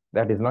fracture.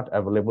 That is not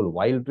available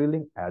while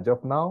drilling as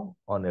of now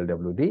on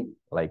LWD,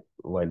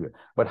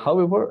 but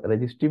however,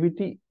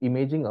 resistivity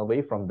imaging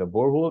away from the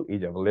borehole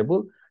is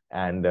available.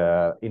 And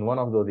in one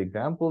of those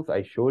examples,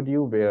 I showed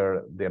you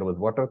where there was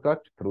water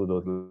cut through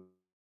those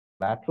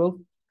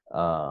laterals.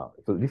 So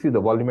this is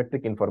the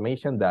volumetric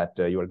information that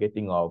you are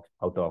getting out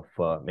of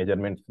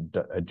measurements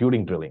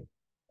during drilling.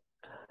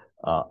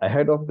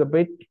 Ahead of the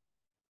bit,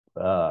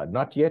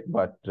 not yet,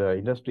 but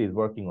industry is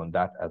working on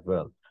that as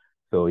well.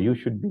 So you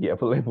should be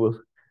available.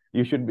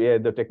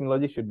 The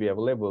technology should be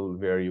available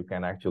where you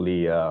can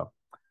actually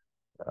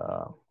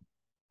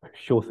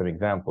show some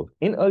examples.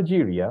 In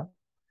Algeria,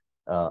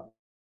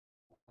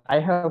 I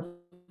have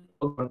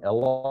done a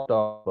lot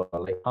of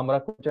like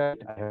Hamra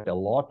project. I have a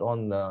lot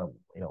on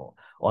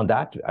on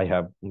that. I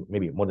have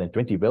maybe more than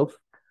 20 wells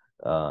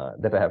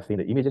that I have seen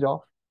the images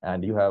of,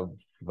 and you have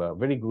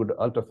very good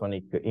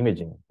ultrasonic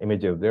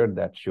images there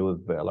that shows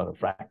a lot of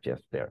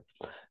fractures there.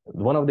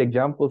 One of the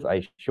examples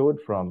I showed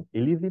from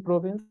Illizi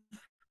province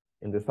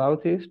in the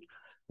southeast,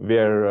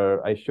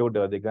 where I showed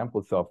the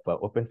examples of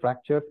open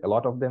fractures. A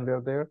lot of them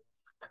were there.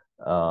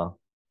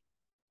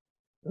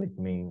 Let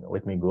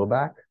me go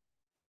back.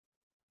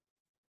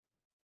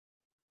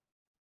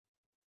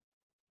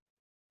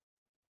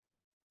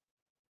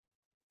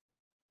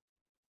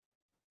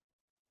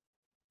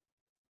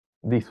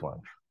 These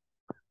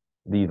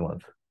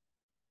ones,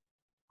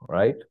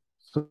 right?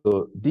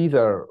 So these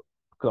are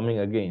coming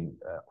again,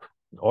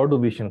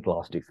 Ordovician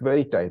clastics,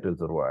 very tight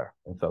reservoir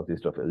in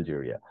southeast of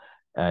Algeria.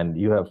 And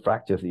you have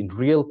fractures in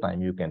real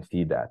time, you can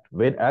see that.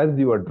 When as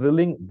you are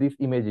drilling, this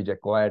image is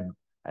acquired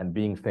and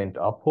being sent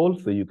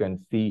uphole, so you can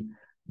see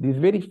these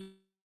very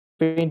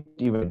faint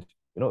events.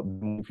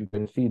 If you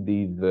can see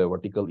these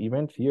vertical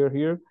events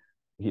here,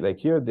 like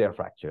here, they are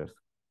fractures.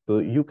 So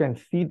you can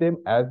see them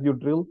as you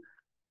drill.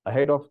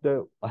 Ahead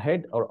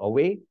or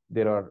away,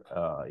 there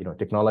are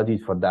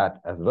technologies for that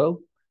as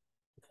well.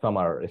 Some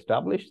are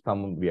established,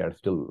 some we are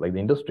still, like the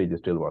industry is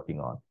still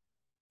working on.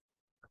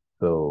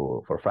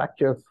 So for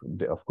fractures,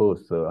 of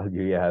course,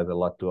 Algeria has a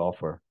lot to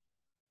offer.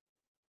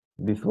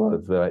 This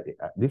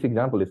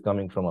example is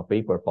coming from a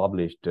paper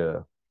published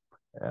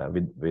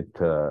with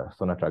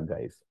Sonatrach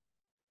guys.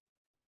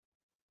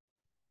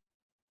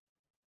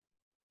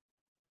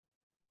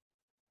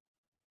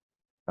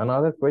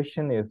 Another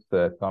question is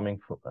coming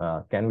from,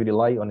 can we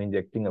rely on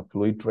injecting a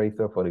fluid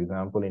tracer, for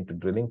example, into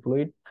drilling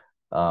fluid,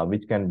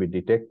 which can be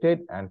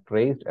detected and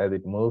traced as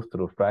it moves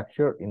through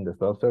fracture in the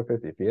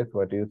subsurface? If yes,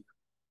 what is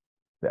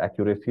the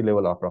accuracy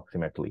level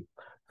approximately?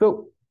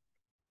 So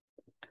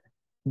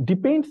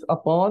depends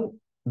upon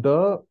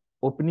the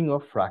opening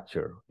of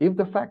fracture. If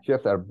the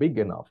fractures are big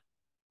enough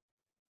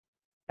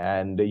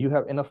and you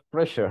have enough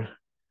pressure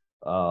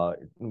at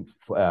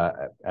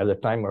the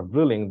time of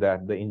drilling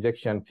that the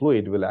injection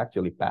fluid will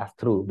actually pass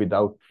through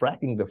without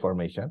fracking the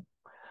formation,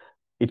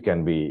 it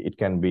can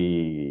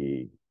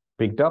be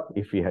picked up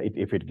if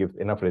it gives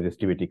enough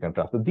resistivity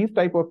contrast. So these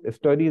type of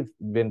studies,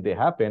 when they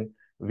happen,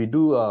 we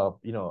do a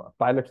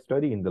pilot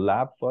study in the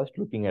lab first,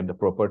 looking at the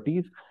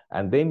properties,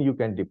 and then you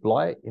can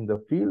deploy in the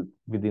field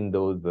within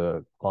those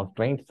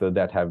constraints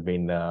that have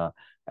been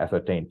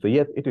ascertained. So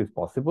yes, it is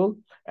possible,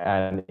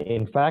 and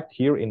in fact,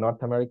 here in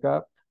North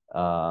America,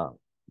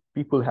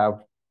 people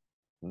have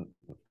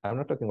I'm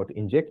not talking about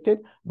injected,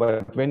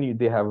 but when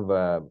they have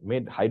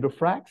made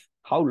hydrofracks,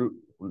 how,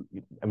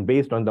 and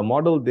based on the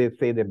model, they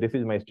say that this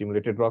is my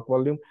stimulated rock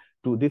volume.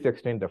 To this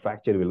extent, the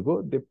fracture will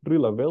go. They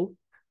drill a well,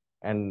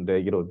 and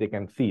they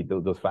can see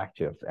those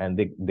fractures, and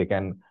they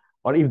can,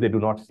 or if they do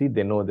not see,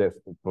 they know this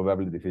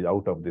probably this is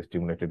out of the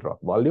stimulated rock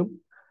volume.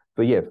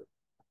 So yes,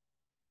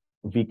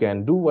 we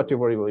can do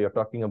whatever you're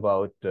talking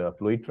about.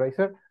 Fluid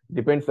tracer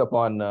depends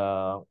upon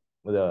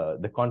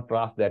the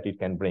contrast that it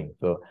can bring.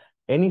 So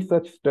any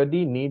such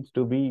study needs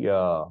to be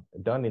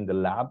done in the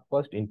lab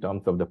first in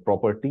terms of the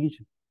properties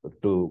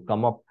to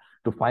come up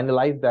to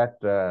finalize that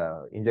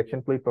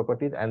injection fluid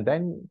properties, and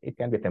then it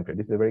can be attempted.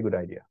 This is a very good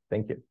idea.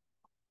 Thank you.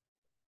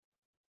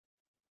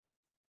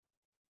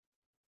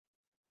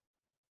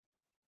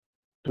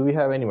 Do we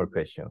have any more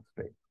questions,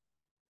 please?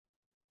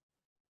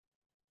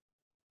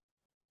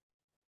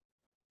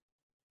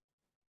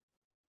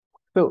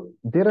 So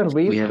there are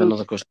ways. We have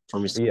another question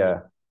from Mr.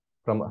 Yeah,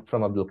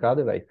 from Abdul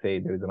Qadir. I say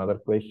there is another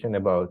question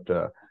about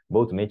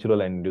both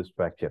natural and induced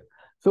fracture.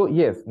 So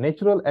yes,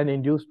 natural and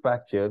induced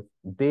fractures,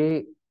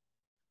 they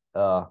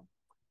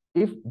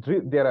if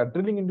there are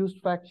drilling induced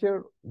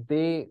fracture,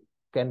 they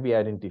can be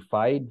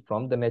identified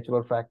from the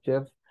natural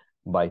fractures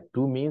by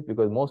two means,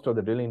 because most of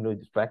the drilling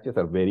induced fractures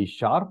are very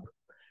sharp,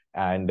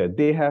 and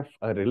they have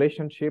a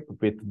relationship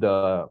with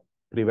the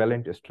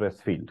prevalent stress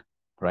field,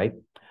 right?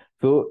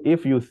 So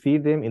if you see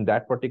them in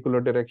that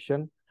particular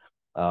direction,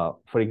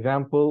 for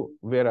example,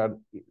 where are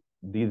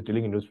these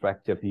drilling induced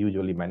fractures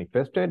usually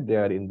manifested? They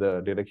are in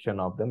the direction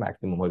of the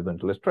maximum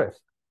horizontal stress.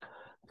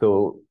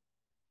 So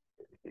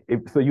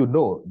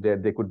that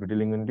they could be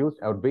drilling induced,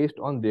 or based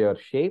on their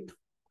shape,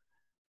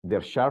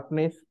 their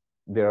sharpness,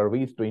 there are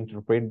ways to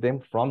interpret them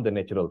from the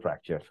natural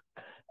fractures.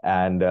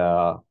 And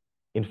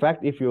in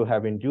fact, if you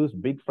have induced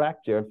big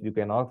fractures, you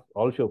can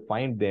also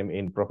find them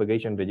in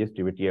propagation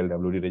resistivity,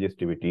 LWD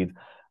resistivities,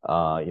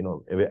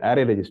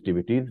 array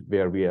resistivities,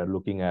 where we are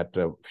looking at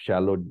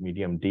shallow,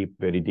 medium, deep,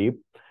 very deep,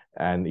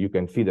 and you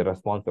can see the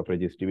response of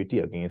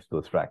resistivity against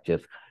those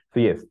fractures. So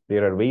yes,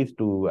 there are ways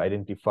to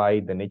identify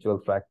the natural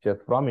fractures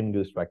from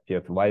induced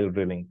fractures while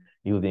drilling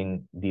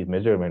using these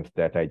measurements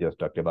that I just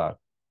talked about.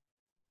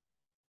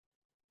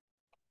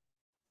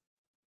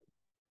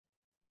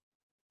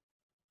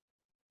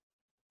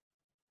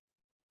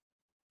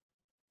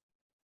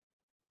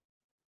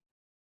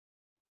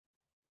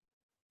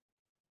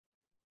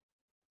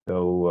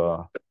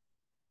 So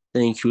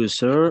thank you,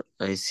 sir.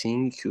 I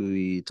think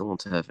we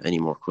don't have any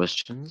more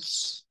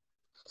questions.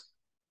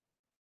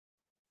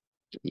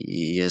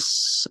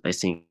 Yes, I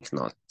think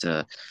not.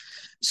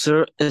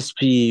 Sir,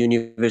 SP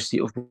University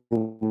of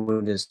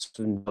Buenos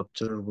student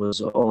doctor was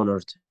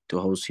honored to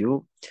host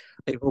you.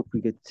 I hope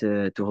we get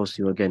to host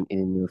you again in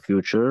the near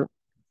future.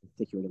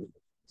 Thank you very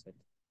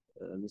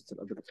much. Mr.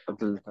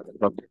 Abdul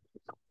I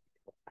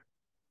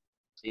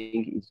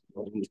think it's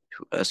going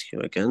to ask you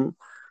again.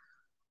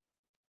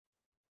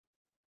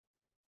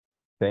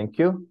 Thank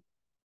you.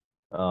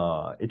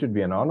 It would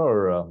be an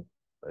honor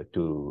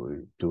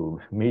to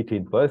meet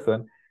in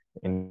person.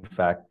 In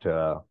fact,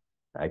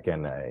 I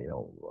can,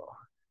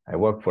 I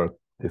work for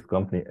this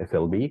company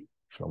SLB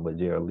from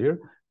Bajay earlier,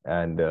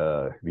 and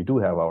we do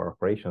have our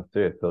operations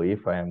there. So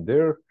if I am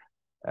there,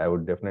 I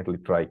would definitely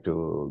try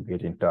to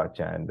get in touch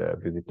and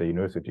visit the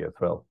university as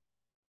well.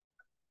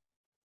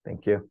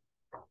 Thank you.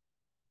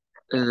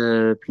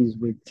 Please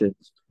wait.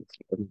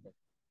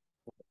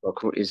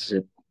 Bakur is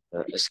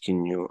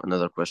asking you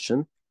another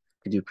question.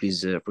 Could you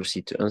please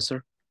proceed to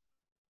answer?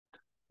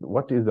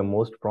 What is the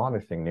most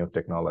promising new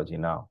technology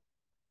now?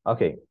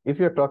 Okay, if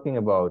you're talking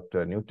about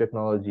new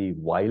technology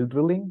while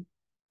drilling,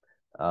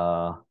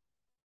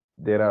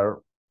 there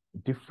are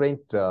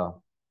different, the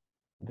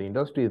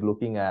industry is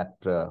looking at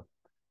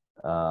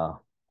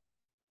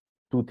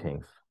two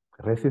things: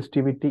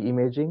 resistivity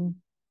imaging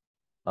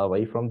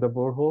away from the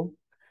borehole,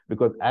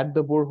 because at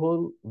the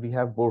borehole, we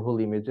have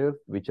borehole imagers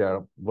which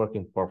are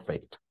working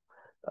perfect.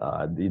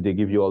 They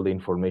give you all the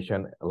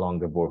information along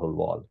the borehole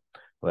wall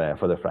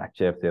for the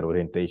fractures, their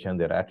orientation,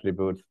 their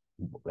attributes,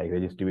 like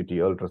resistivity,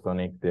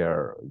 ultrasonic, they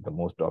are the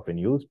most often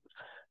used.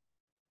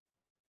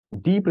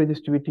 Deep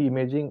resistivity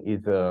imaging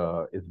is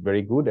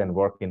very good and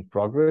work in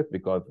progress,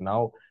 because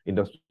now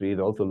industry is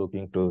also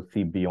looking to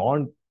see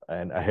beyond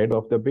and ahead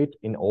of the bit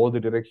in all the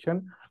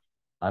direction.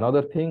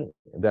 Another thing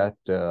that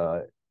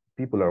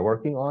people are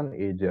working on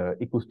is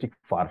acoustic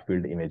far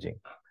field imaging.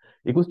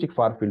 Acoustic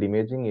far field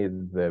imaging is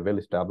well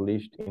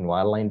established in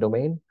wireline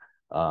domain.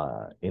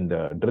 In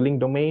the drilling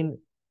domain,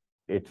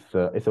 it's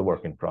a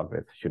work in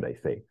progress, should I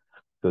say.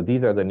 So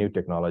these are the new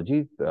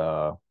technologies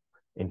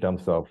in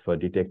terms of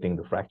detecting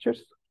the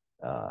fractures,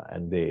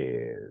 and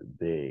they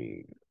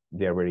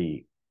are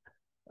very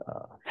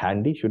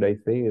handy, should I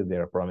say. They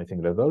are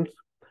promising results,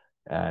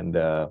 and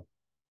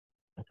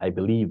I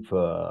believe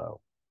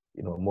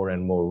more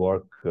and more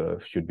work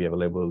should be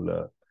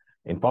available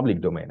in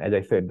public domain. As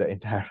I said, the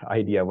entire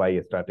idea why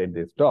I started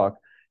this talk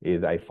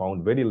is I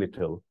found very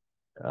little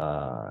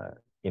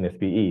in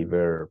SPE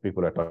where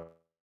people are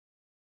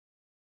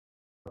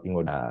talking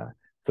about.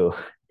 So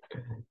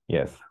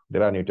Yes,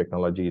 there are new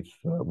technologies,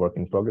 work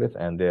in progress,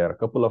 and there are a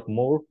couple of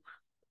more.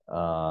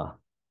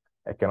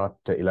 I cannot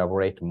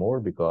elaborate more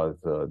because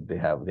they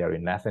are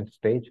in nascent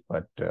stage,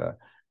 but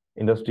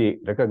industry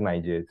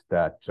recognizes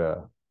that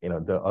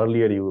the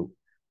earlier you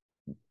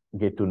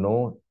get to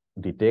know,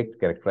 detect,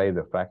 characterize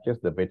the fractures,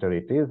 the better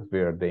it is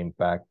where they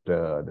impact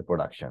the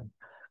production.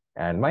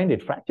 And mind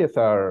it, fractures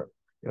are,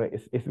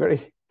 it's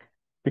very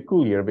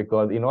peculiar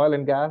because in oil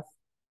and gas,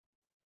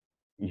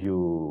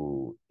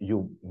 you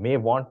may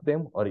want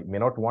them or you may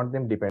not want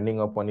them depending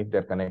upon if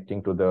they're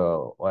connecting to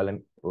the oil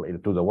and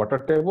to the water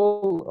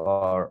table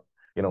or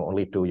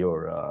only to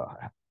your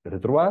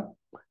reservoir.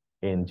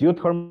 In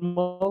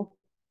geothermal,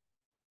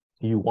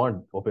 you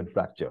want open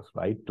fractures,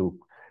 right, to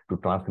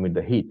transmit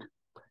the heat.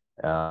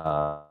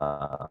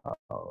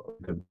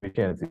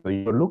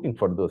 You're looking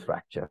for those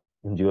fractures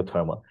in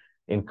geothermal.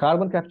 In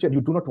carbon capture,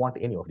 you do not want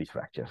any of these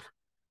fractures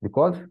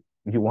because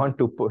you want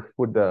to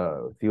put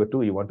the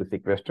CO2, you want to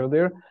sequester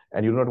there,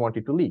 and you do not want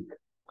it to leak.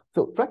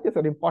 So fractures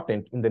are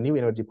important in the new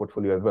energy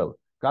portfolio as well.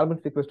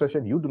 Carbon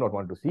sequestration, you do not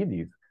want to see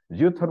these.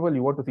 Geothermal,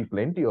 you want to see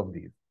plenty of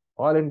these.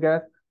 Oil and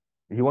gas,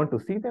 you want to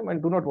see them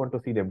and do not want to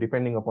see them,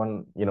 depending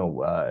upon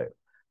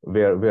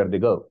where they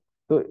go.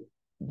 So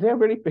they are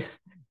very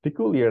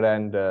peculiar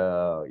and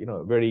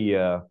very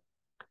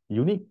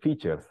unique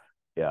features.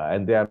 Yeah,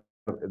 and their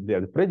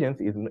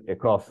presence is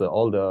across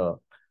all the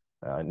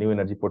new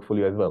energy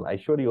portfolio as well. I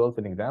showed you also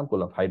an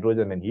example of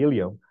hydrogen and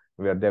helium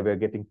where they were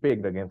getting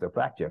pegged against a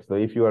fracture. So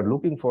if you are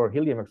looking for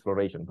helium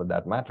exploration for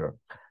that matter,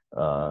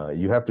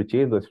 you have to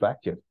chase those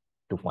fractures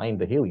to find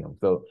the helium.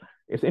 So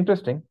it's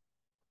interesting.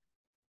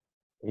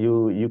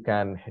 You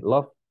can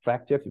love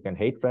fractures, you can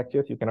hate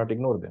fractures, you cannot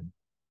ignore them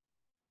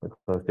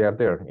because they are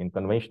there in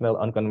conventional,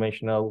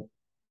 unconventional,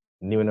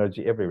 new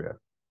energy everywhere.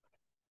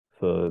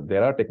 So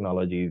there are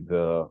technologies,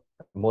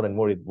 more and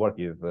more work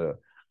is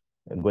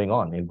going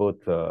on in both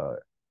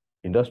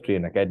industry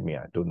and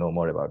academia to know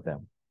more about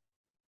them.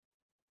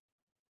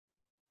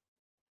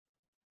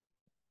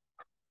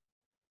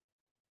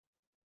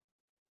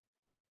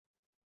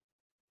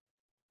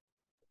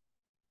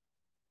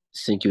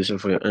 Thank you, sir,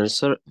 for your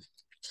answer.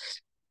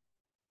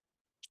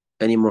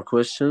 Any more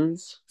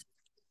questions?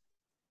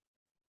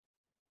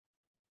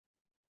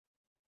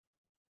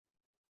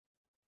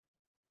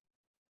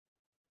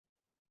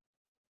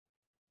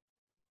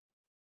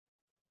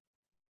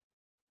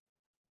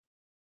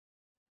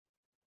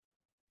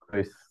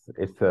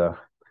 It's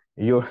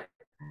you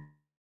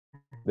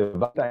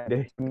the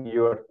time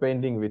you are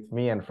spending with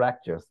me and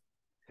fractures.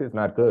 This is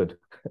not good.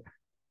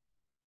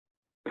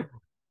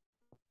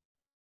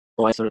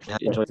 Oh, I certainly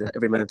enjoyed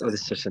every minute of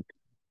this session.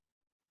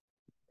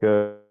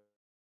 Good.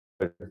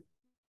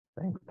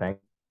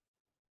 Thanks.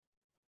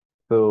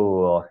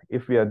 So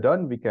if we are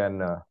done, we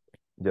can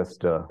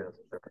just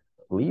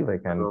leave. I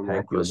can No more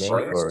thank you again for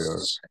your.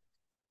 questions.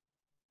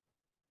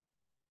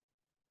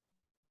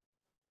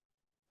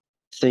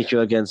 Thank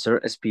you again,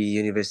 sir. SP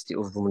University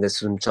of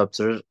Muslim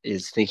chapter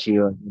is thanking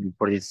you again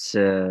for this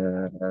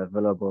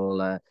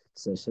valuable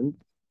session.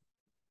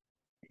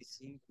 I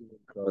think we will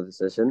close the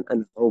session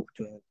and hope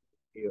to have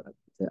you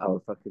at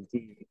our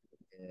faculty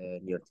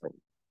near time.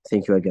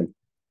 Thank you again.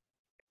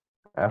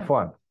 Have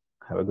fun.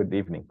 Have a good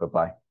evening.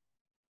 Bye-bye.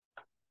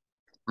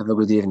 Have a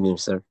good evening,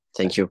 sir.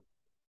 Thank you.